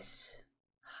to this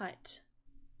hut,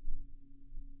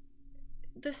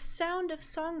 the sound of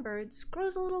songbirds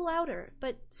grows a little louder,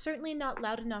 but certainly not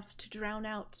loud enough to drown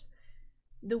out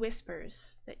the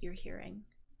whispers that you're hearing.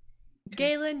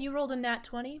 Galen, you rolled a nat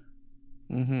 20.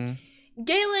 Mm-hmm.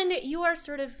 Galen, you are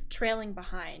sort of trailing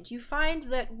behind. You find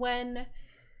that when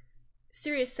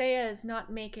Circeia is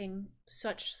not making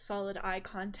such solid eye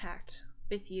contact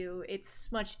with you,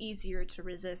 it's much easier to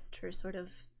resist her sort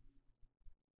of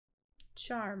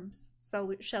charms,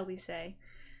 shall we say.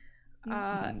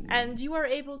 And you are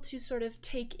able to sort of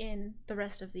take in the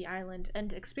rest of the island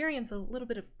and experience a little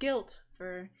bit of guilt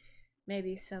for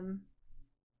maybe some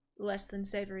less than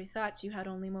savory thoughts you had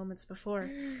only moments before.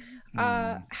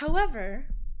 However,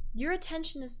 your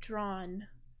attention is drawn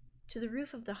to the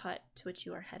roof of the hut to which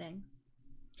you are heading.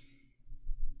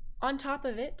 On top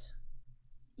of it,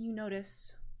 you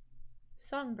notice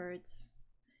songbirds,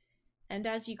 and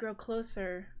as you grow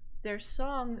closer, their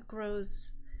song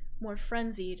grows more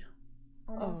frenzied,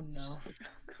 almost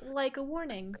like a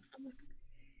warning.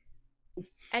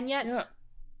 And yet,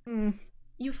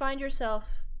 you find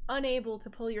yourself unable to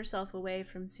pull yourself away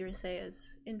from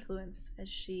Circeia's influence as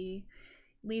she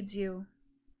leads you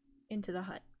into the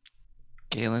hut.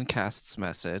 Galen casts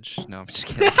message. No, I'm just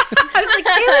kidding. I was like,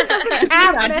 Galen doesn't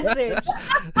have message.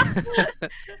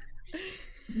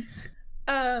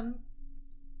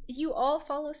 You all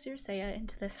follow Circeia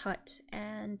into this hut,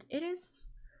 and it is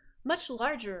much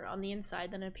larger on the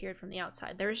inside than it appeared from the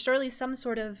outside. There is surely some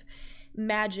sort of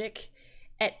magic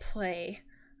at play.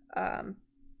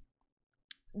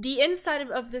 The inside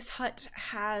of this hut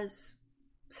has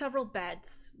several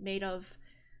beds made of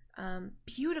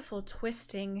beautiful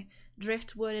twisting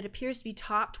driftwood. It appears to be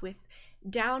topped with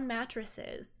down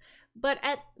mattresses. But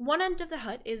at one end of the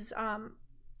hut is a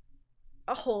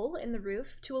hole in the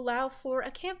roof to allow for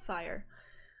a campfire,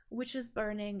 which is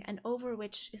burning and over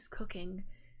which is cooking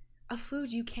a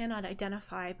food you cannot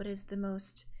identify, but is the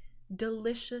most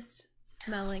delicious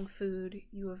smelling food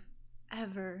you have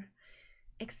ever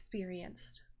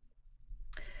experienced.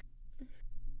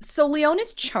 So Leon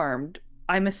is charmed,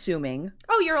 I'm assuming.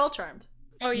 Oh, you're all charmed.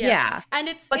 Oh yeah. Yeah. And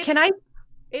it's can I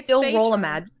it's still fey roll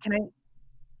charm.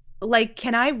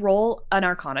 can I roll an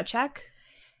Arcana check?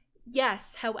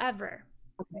 Yes, however,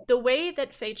 Okay. the way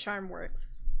that Fey Charm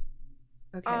works,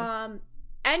 Okay.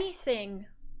 anything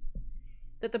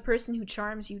that the person who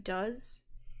charms you does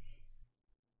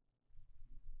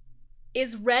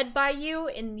is read by you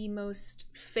in the most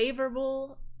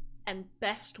favorable and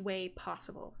best way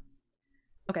possible.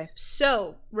 Okay.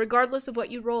 So, regardless of what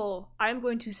you roll, I'm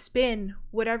going to spin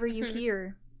whatever you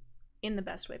hear in the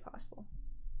best way possible.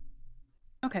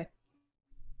 Okay.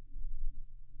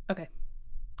 Okay.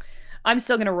 I'm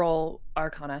still gonna roll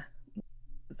Arcana,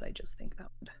 because I just think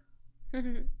that would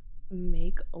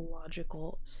make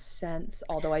logical sense,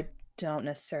 although I don't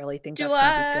necessarily think that's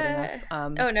gonna be good enough.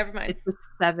 Oh, never mind. It's a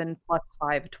 7 plus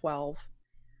 5, 12.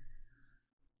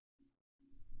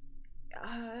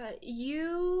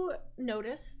 You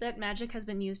notice that magic has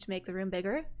been used to make the room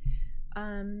bigger.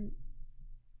 And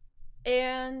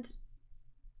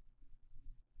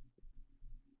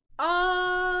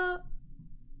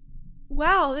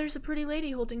wow, there's a pretty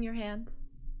lady holding your hand.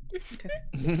 Okay.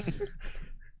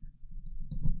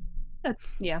 That's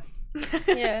yeah.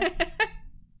 Yeah.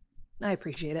 I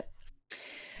appreciate it.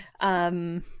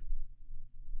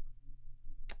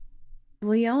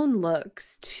 Leon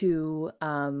looks to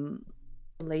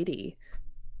lady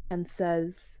and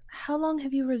says, "How long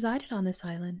have you resided on this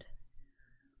island?"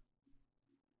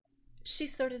 She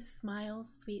sort of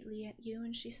smiles sweetly at you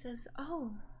and she says,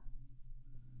 "Oh,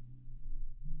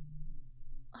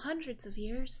 hundreds of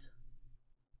years.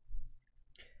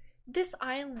 This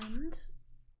island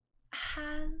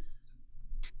has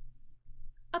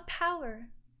a power,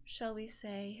 shall we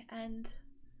say, and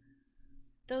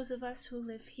those of us who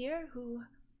live here who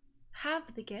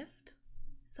have the gift,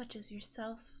 such as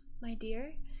yourself, my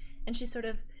dear," and she sort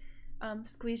of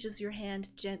squeezes your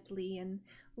hand gently and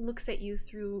looks at you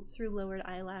through lowered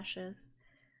eyelashes.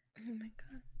 Oh my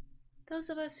god. Those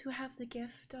of us who have the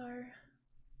gift are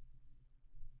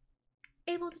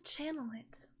able to channel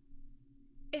it.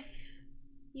 If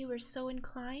you were so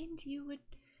inclined, you would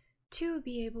too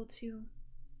be able to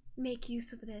make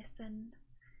use of this and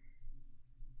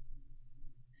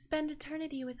spend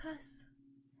eternity with us.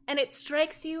 And it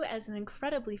strikes you as an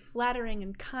incredibly flattering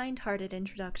and kind-hearted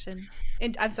introduction.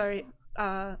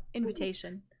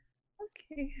 Invitation.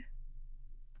 Okay.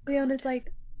 Leona's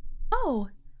like, "Oh,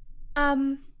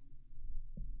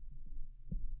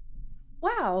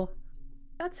 wow,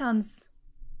 that sounds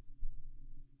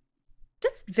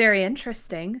just very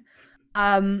interesting."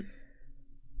 I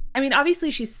mean,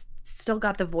 obviously she's still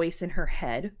got the voice in her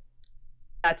head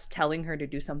that's telling her to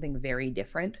do something very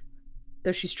different.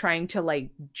 So she's trying to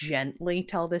like gently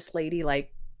tell this lady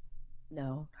like,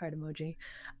 no, heart emoji.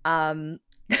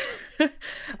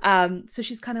 So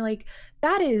she's kind of like,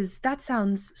 that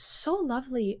sounds so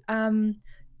lovely.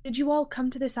 Did you all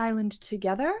come to this island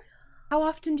together? How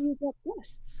often do you get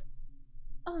guests?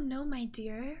 Oh no, my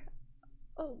dear.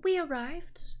 Oh, we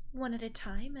arrived one at a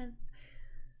time, as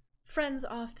friends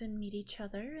often meet each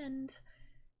other, and,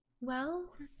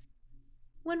 well,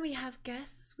 when we have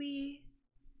guests, we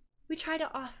try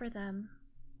to offer them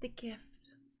the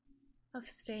gift of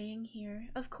staying here.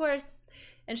 Of course,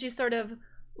 and she sort of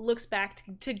looks back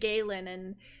to Galen,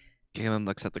 and Galen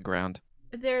looks at the ground.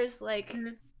 there's like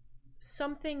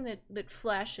something that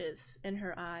flashes in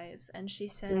her eyes, and she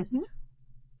says,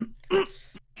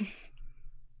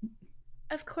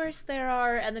 "Of course there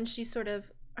are," and then she sort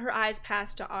of, her eyes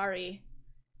pass to Ari,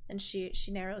 and she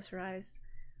narrows her eyes,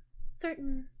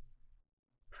 "certain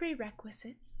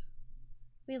prerequisites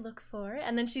we look for,"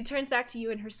 and then she turns back to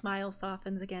you and her smile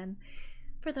softens again,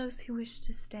 "for those who wish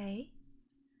to stay."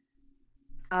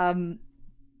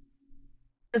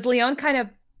 Does Leon kind of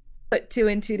put 2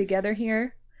 and 2 together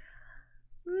here?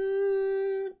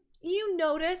 You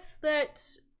notice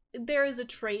that there is a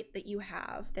trait that you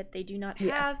have that they do not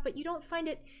have, but you don't find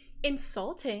it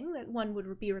insulting that one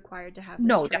would be required to have this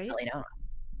trait. No, definitely not.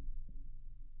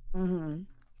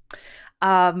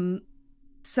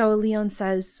 So Leon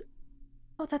says,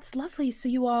 "Oh, that's lovely. So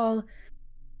you all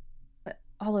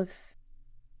of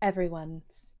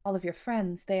your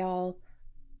friends, they all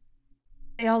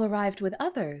arrived with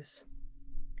others,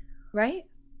 right?"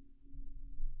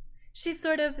 She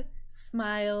sort of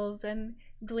smiles and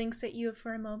blinks at you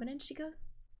for a moment, and she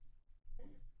goes,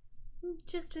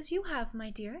 "Just as you have, my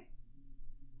dear."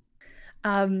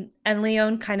 And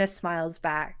Leon kind of smiles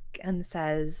back and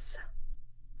says,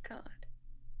 God.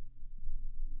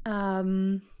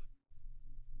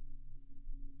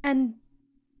 And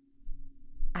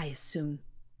I assume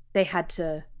they had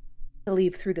to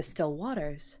leave through the still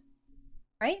waters,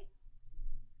 right?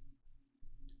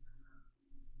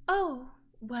 "Oh,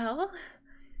 well..."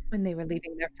 When they were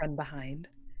leaving their friend behind.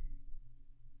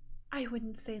 I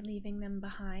wouldn't say leaving them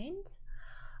behind.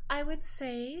 I would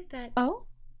say that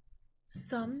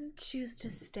some choose to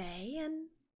stay and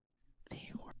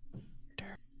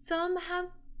some have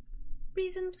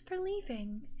reasons for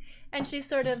leaving. And she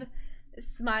sort of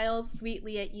smiles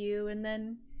sweetly at you and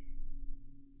then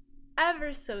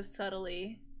ever so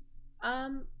subtly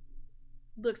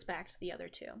looks back to the other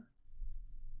two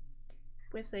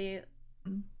with a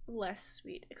less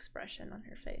sweet expression on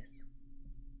her face.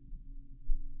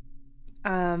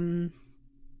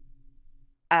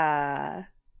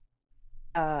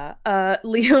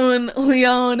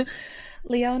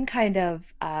 Leon kind of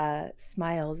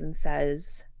smiles and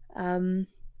says,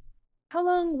 how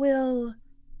long will...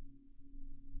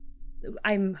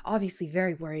 I'm obviously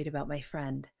very worried about my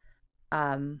friend.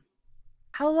 How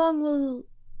long will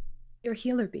your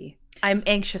healer be? I'm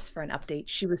anxious for an update.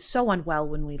 She was so unwell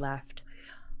when we left.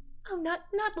 Oh, not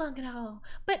long at all.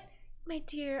 But, my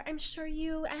dear, I'm sure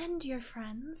you and your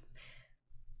friends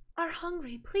are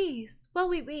hungry. Please, while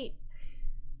we wait.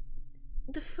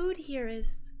 The food here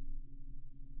is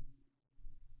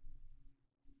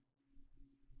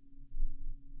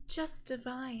just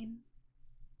divine.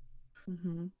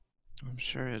 Mm-hmm. I'm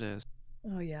sure it is.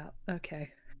 Oh yeah.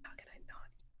 Okay. How can I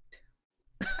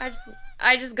not?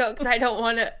 I just go because I don't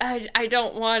want to. I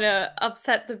don't want to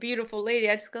upset the beautiful lady.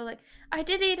 I just go like, I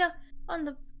did eat on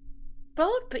the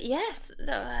boat, but yes,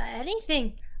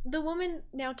 anything. The woman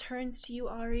now turns to you,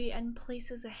 Ari, and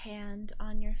places a hand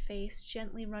on your face,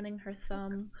 gently running her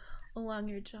thumb along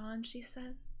your jaw, and she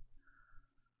says,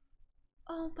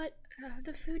 "Oh, but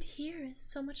the food here is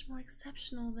so much more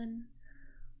exceptional than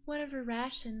whatever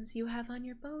rations you have on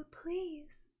your boat.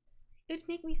 Please, it'd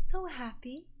make me so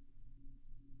happy."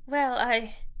 Well,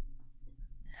 I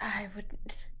would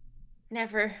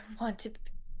never want to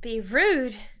be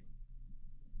rude.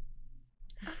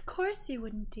 Of course you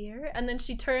wouldn't, dear. And then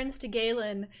she turns to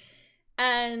Galen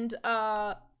and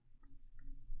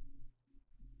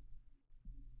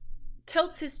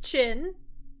tilts his chin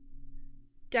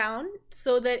down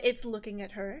so that it's looking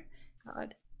at her.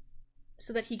 God.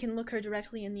 So that he can look her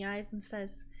directly in the eyes and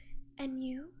says, "And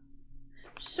you?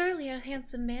 Surely a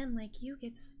handsome man like you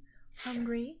gets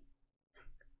hungry."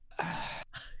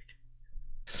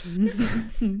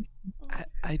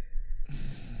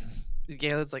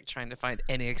 Galen's like trying to find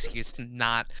any excuse to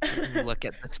not look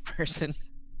at this person.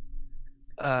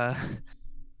 I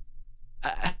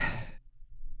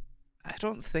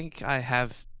don't think I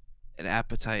have an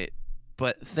appetite,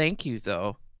 but thank you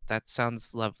though. That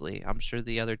sounds lovely. I'm sure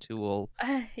the other two will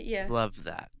love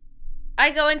that.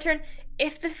 I go and turn.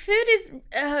 If the food is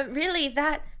really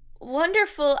that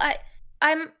wonderful,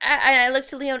 I look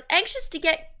to Leon, anxious to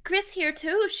get Chris here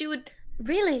too. She would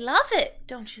really love it,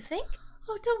 don't you think?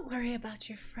 Oh, don't worry about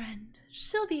your friend.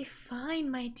 She'll be fine,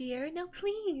 my dear. Now,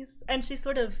 please. And she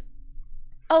sort of...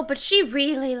 Oh, but she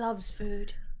really loves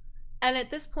food. And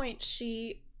at this point,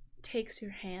 she takes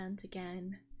your hand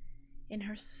again in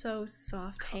her so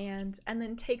soft hand, and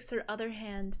then takes her other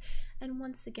hand and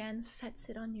once again sets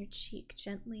it on your cheek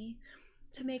gently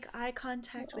to make eye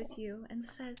contact with you and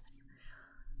says,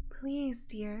 "Please,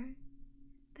 dear,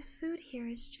 the food here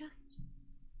is just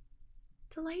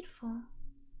delightful."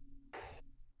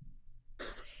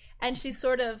 And she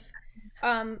sort of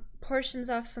portions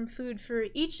off some food for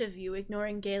each of you,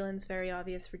 ignoring Galen's very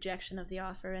obvious rejection of the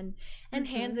offer, and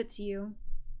hands it to you,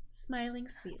 smiling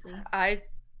sweetly. I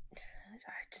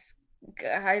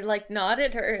like nod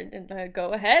at her and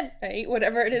go ahead. I eat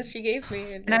whatever it is she gave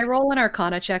me. Can I roll an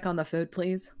Arcana check on the food,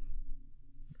 please?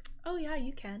 Oh yeah,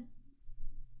 you can.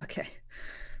 Okay.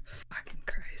 Fucking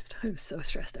Christ, I'm so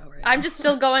stressed out right now. I'm just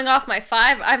still going off my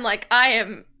 5. I'm like, I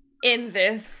am in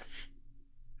this.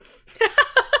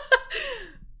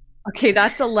 Okay,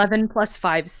 that's 11 plus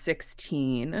 5,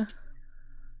 16.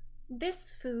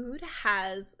 This food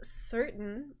has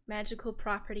certain magical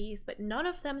properties, but none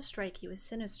of them strike you as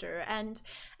sinister. And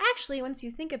actually, once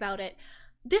you think about it,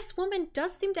 this woman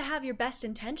does seem to have your best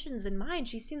intentions in mind.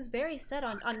 She seems very set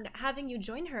on having you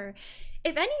join her.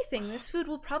 If anything, this food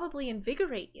will probably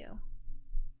invigorate you.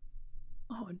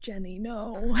 Oh, Jenny,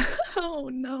 no. Oh,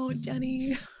 no,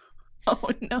 Jenny. Oh,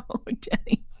 no,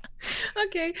 Jenny.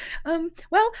 Okay,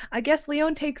 well, I guess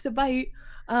Leon takes a bite.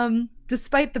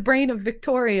 Despite the brain of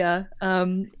Victoria,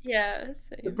 yeah,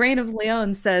 the brain of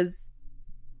Leon says,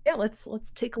 "Yeah, let's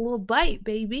take a little bite,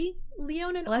 baby."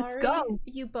 Leon and let's Ari, go.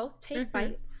 You both take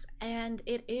bites, and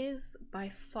it is by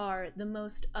far the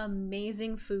most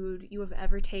amazing food you have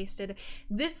ever tasted.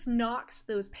 This knocks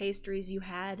those pastries you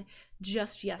had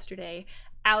just yesterday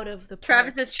out of the park.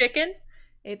 Travis's chicken?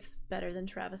 It's better than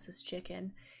Travis's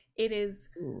chicken. It is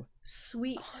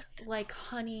sweet like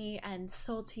honey and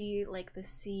salty like the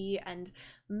sea and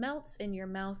melts in your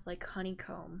mouth like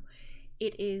honeycomb.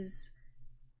 It is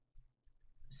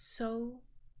so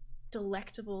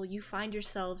delectable. You find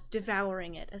yourselves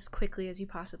devouring it as quickly as you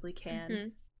possibly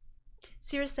can.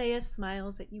 Circeia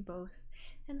smiles at you both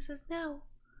and says, "Now,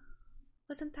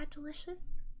 wasn't that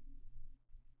delicious?"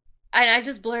 And I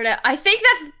just blurt out, "I think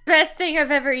that's the best thing I've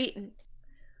ever eaten."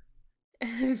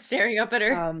 I'm staring up at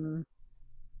her.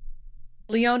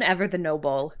 Leon Ever the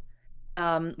Noble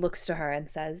looks to her and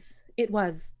says, "It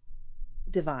was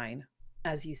divine,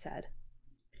 as you said."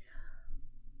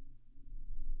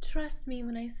 Trust me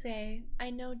when I say I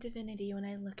know divinity when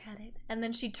I look at it. And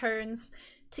then she turns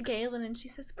to Galen and she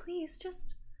says, "Please,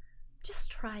 just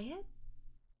try it."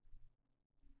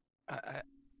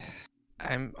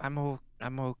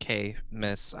 I'm okay,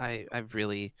 miss. I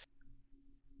really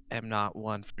am not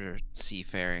one for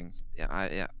seafaring.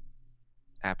 Yeah,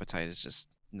 appetite is just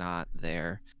not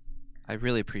there. I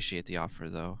really appreciate the offer,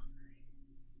 though.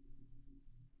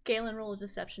 Galen, roll a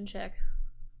deception check.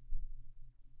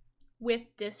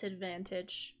 With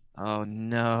disadvantage. Oh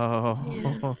no.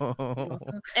 Yeah.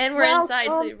 And we're inside,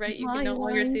 so right, you can no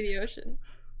longer see the ocean.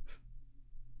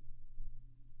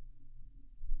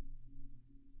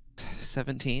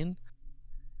 17?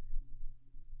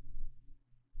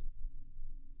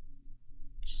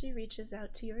 She reaches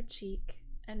out to your cheek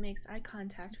and makes eye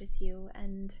contact with you,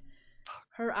 and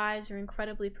her eyes are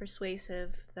incredibly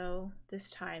persuasive, though this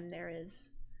time there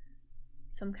is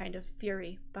some kind of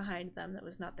fury behind them that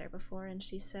was not there before, and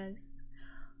she says,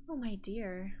 "Oh, my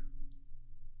dear,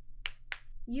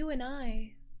 you and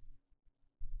I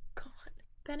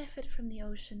benefit from the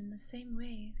ocean in the same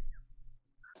ways.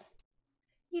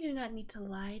 You do not need to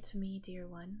lie to me, dear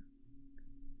one."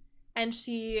 And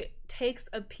she takes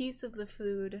a piece of the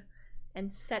food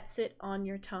and sets it on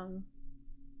your tongue.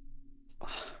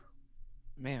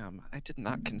 Ma'am, I did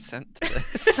not consent to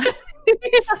this.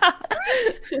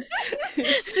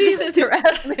 Jesus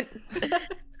harassment.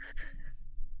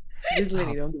 This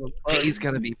lady don't give a fuck. He's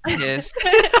gonna be pissed.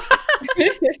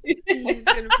 He's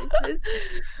gonna be pissed.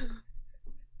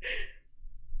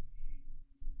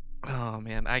 Oh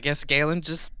man, I guess Galen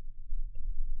just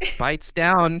bites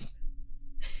down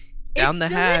It's the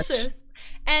delicious. hatch.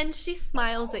 And she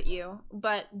smiles at you,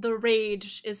 but the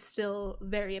rage is still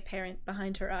very apparent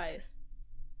behind her eyes.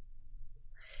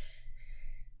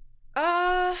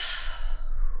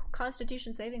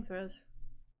 Constitution saving throws.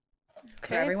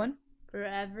 For everyone? For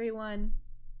everyone.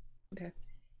 Okay.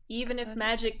 Even if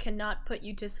magic cannot put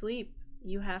you to sleep,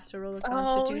 you have to roll a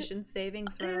Constitution saving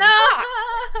throw. No!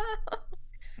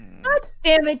 God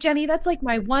damn it, Jenny. That's like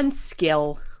my one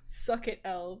skill. Suck it,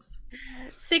 elves.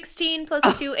 16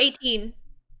 plus 2, 18.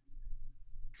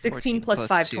 16 plus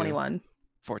 5, 21.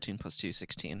 14 plus 2,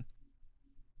 16.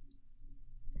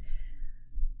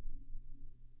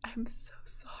 I'm so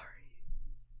sorry,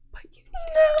 but you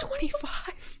need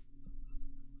 25.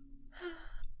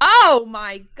 Oh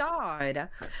my god.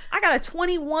 I got a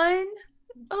 21.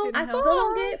 Oh, I still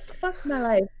don't get fuck my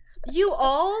life. You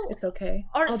all It's okay.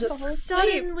 are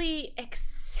suddenly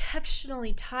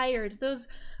exceptionally tired. Those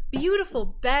beautiful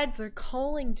beds are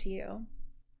calling to you.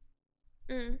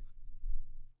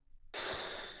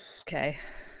 Okay.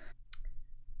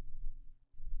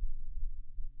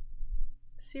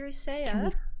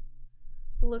 Circeia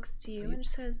looks to you and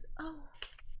says, "Oh,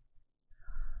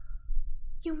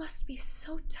 you must be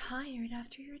so tired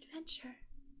after your adventure.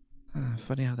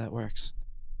 Funny how that works.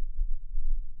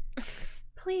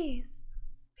 Please,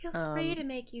 feel free to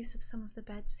make use of some of the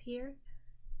beds here."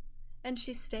 And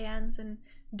she stands and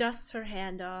dusts her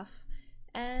hand off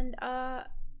and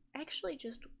actually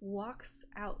just walks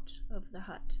out of the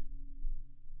hut,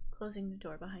 closing the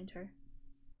door behind her.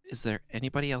 Is there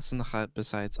anybody else in the hut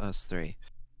besides us three?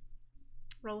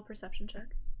 Roll a perception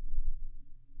check.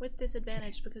 With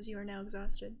disadvantage because you are now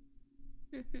exhausted.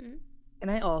 Can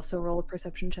I also roll a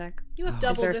perception check? You have Is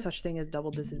double there such thing as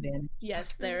double disadvantage?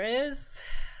 Yes, there is.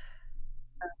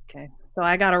 Okay. So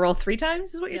I gotta roll 3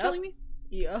 times, is what you're telling me?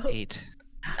 Yep. 8.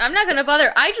 I'm not gonna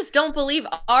bother. I just don't believe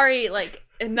Ari, like,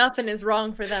 nothing is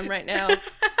wrong for them right now.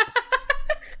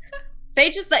 They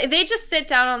just sit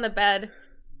down on the bed.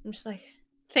 I'm just like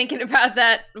thinking about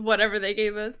that, whatever they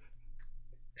gave us.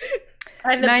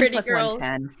 And the 9 pretty plus girls. 1,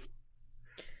 10.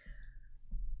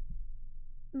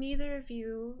 Neither of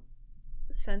you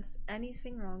sense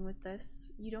anything wrong with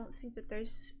this. You don't think that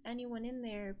there's anyone in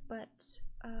there, but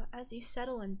as you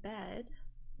settle in bed,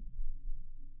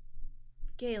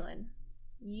 Galen,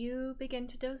 you begin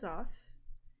to doze off,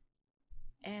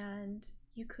 and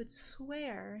you could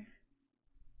swear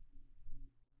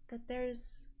that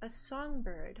there's a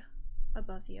songbird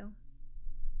above you.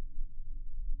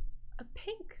 A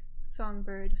pink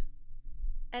songbird.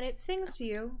 And it sings to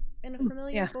you in a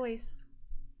familiar voice.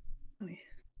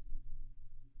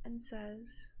 And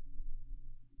says,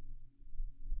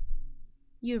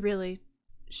 "You really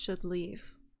should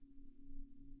leave."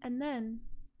 And then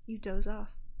you doze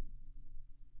off.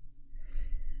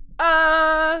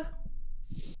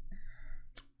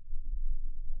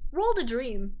 Roll to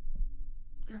dream.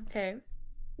 Okay.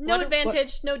 No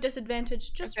advantage, no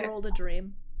disadvantage, just roll to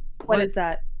dream. What is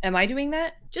that? Am I doing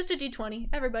that? Just a d20,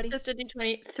 everybody. Just a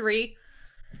d20. 3.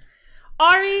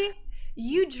 Ari,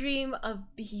 you dream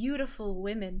of beautiful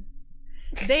women.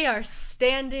 They are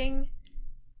standing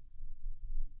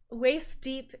waist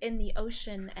deep in the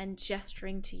ocean and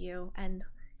gesturing to you and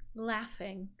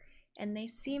laughing. And they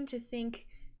seem to think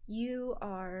you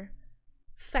are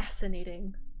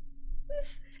fascinating.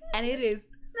 And it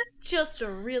is just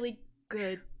a really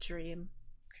good dream.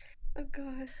 Oh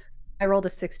god. I rolled a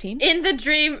 16. In the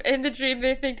dream,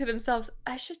 they think to themselves,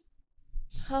 I should...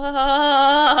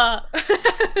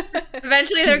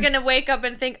 Eventually they're gonna wake up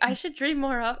and think, I should dream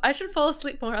more often. I should fall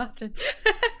asleep more often.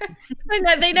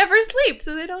 And they never sleep,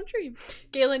 so they don't dream.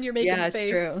 Galen, you're making a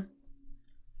face. True.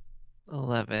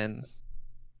 11.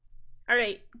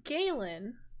 Alright,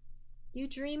 Galen, you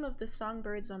dream of the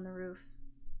songbirds on the roof.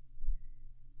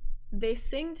 They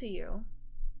sing to you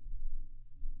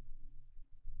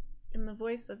in the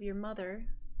voice of your mother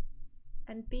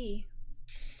and Bee.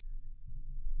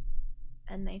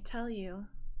 And they tell you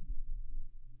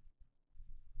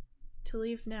to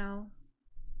leave now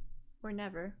or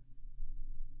never.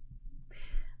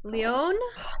 Leon?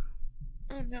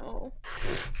 Oh no.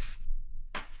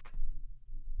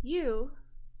 You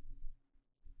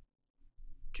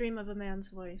dream of a man's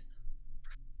voice.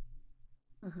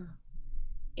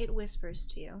 It whispers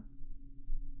to you,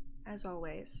 as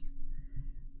always.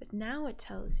 But now it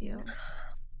tells you,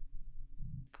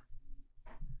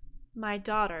 my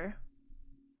daughter,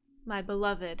 my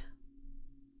beloved,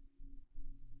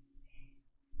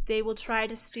 they will try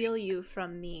to steal you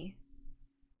from me,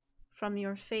 from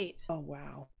your fate. Oh,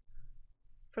 wow.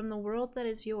 From the world that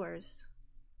is yours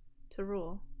to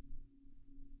rule.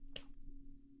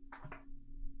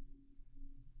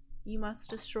 You must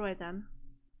destroy them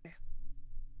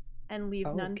and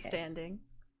leave none standing.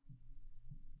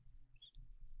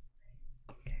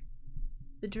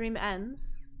 The dream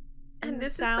ends, and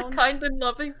this is the sound kind and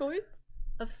loving voice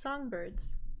of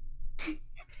songbirds.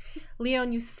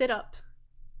 Leon, you sit up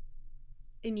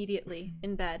immediately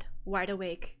in bed, wide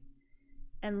awake,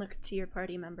 and look to your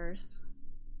party members.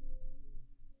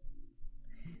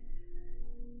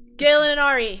 Galen and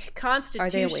Ari,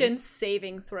 Constitution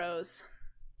saving throws.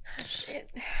 Shit.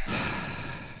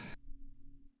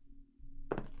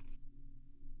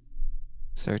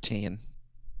 13.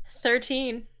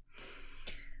 13.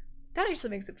 That actually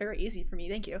makes it very easy for me,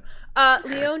 thank you.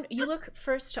 Leon, you look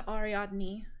first to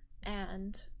Ariadne,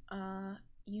 and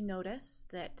you notice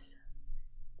that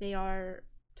they are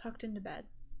tucked into bed,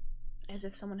 as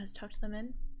if someone has tucked them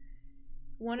in.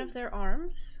 One of their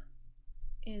arms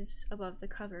is above the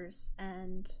covers,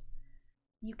 and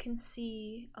you can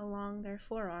see along their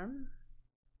forearm,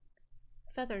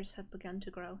 feathers have begun to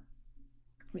grow.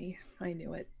 I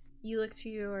knew it. You look to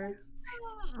your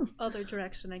other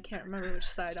direction, I can't remember which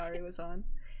side Ari was on,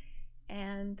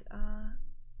 and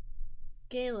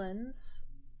Galen's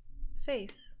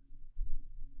face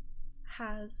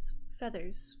has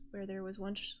feathers where there was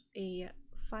once a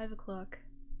 5 o'clock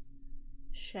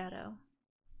shadow.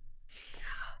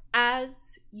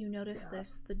 As you notice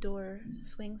this, the door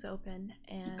swings open,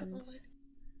 and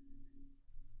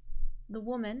the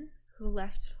woman who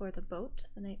left for the boat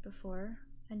the night before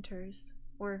enters,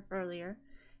 or earlier,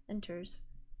 enters,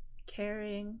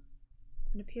 carrying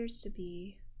what appears to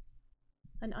be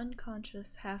an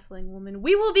unconscious halfling woman.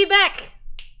 We will be back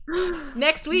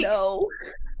next week! No.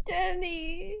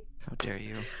 Denny! How dare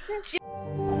you?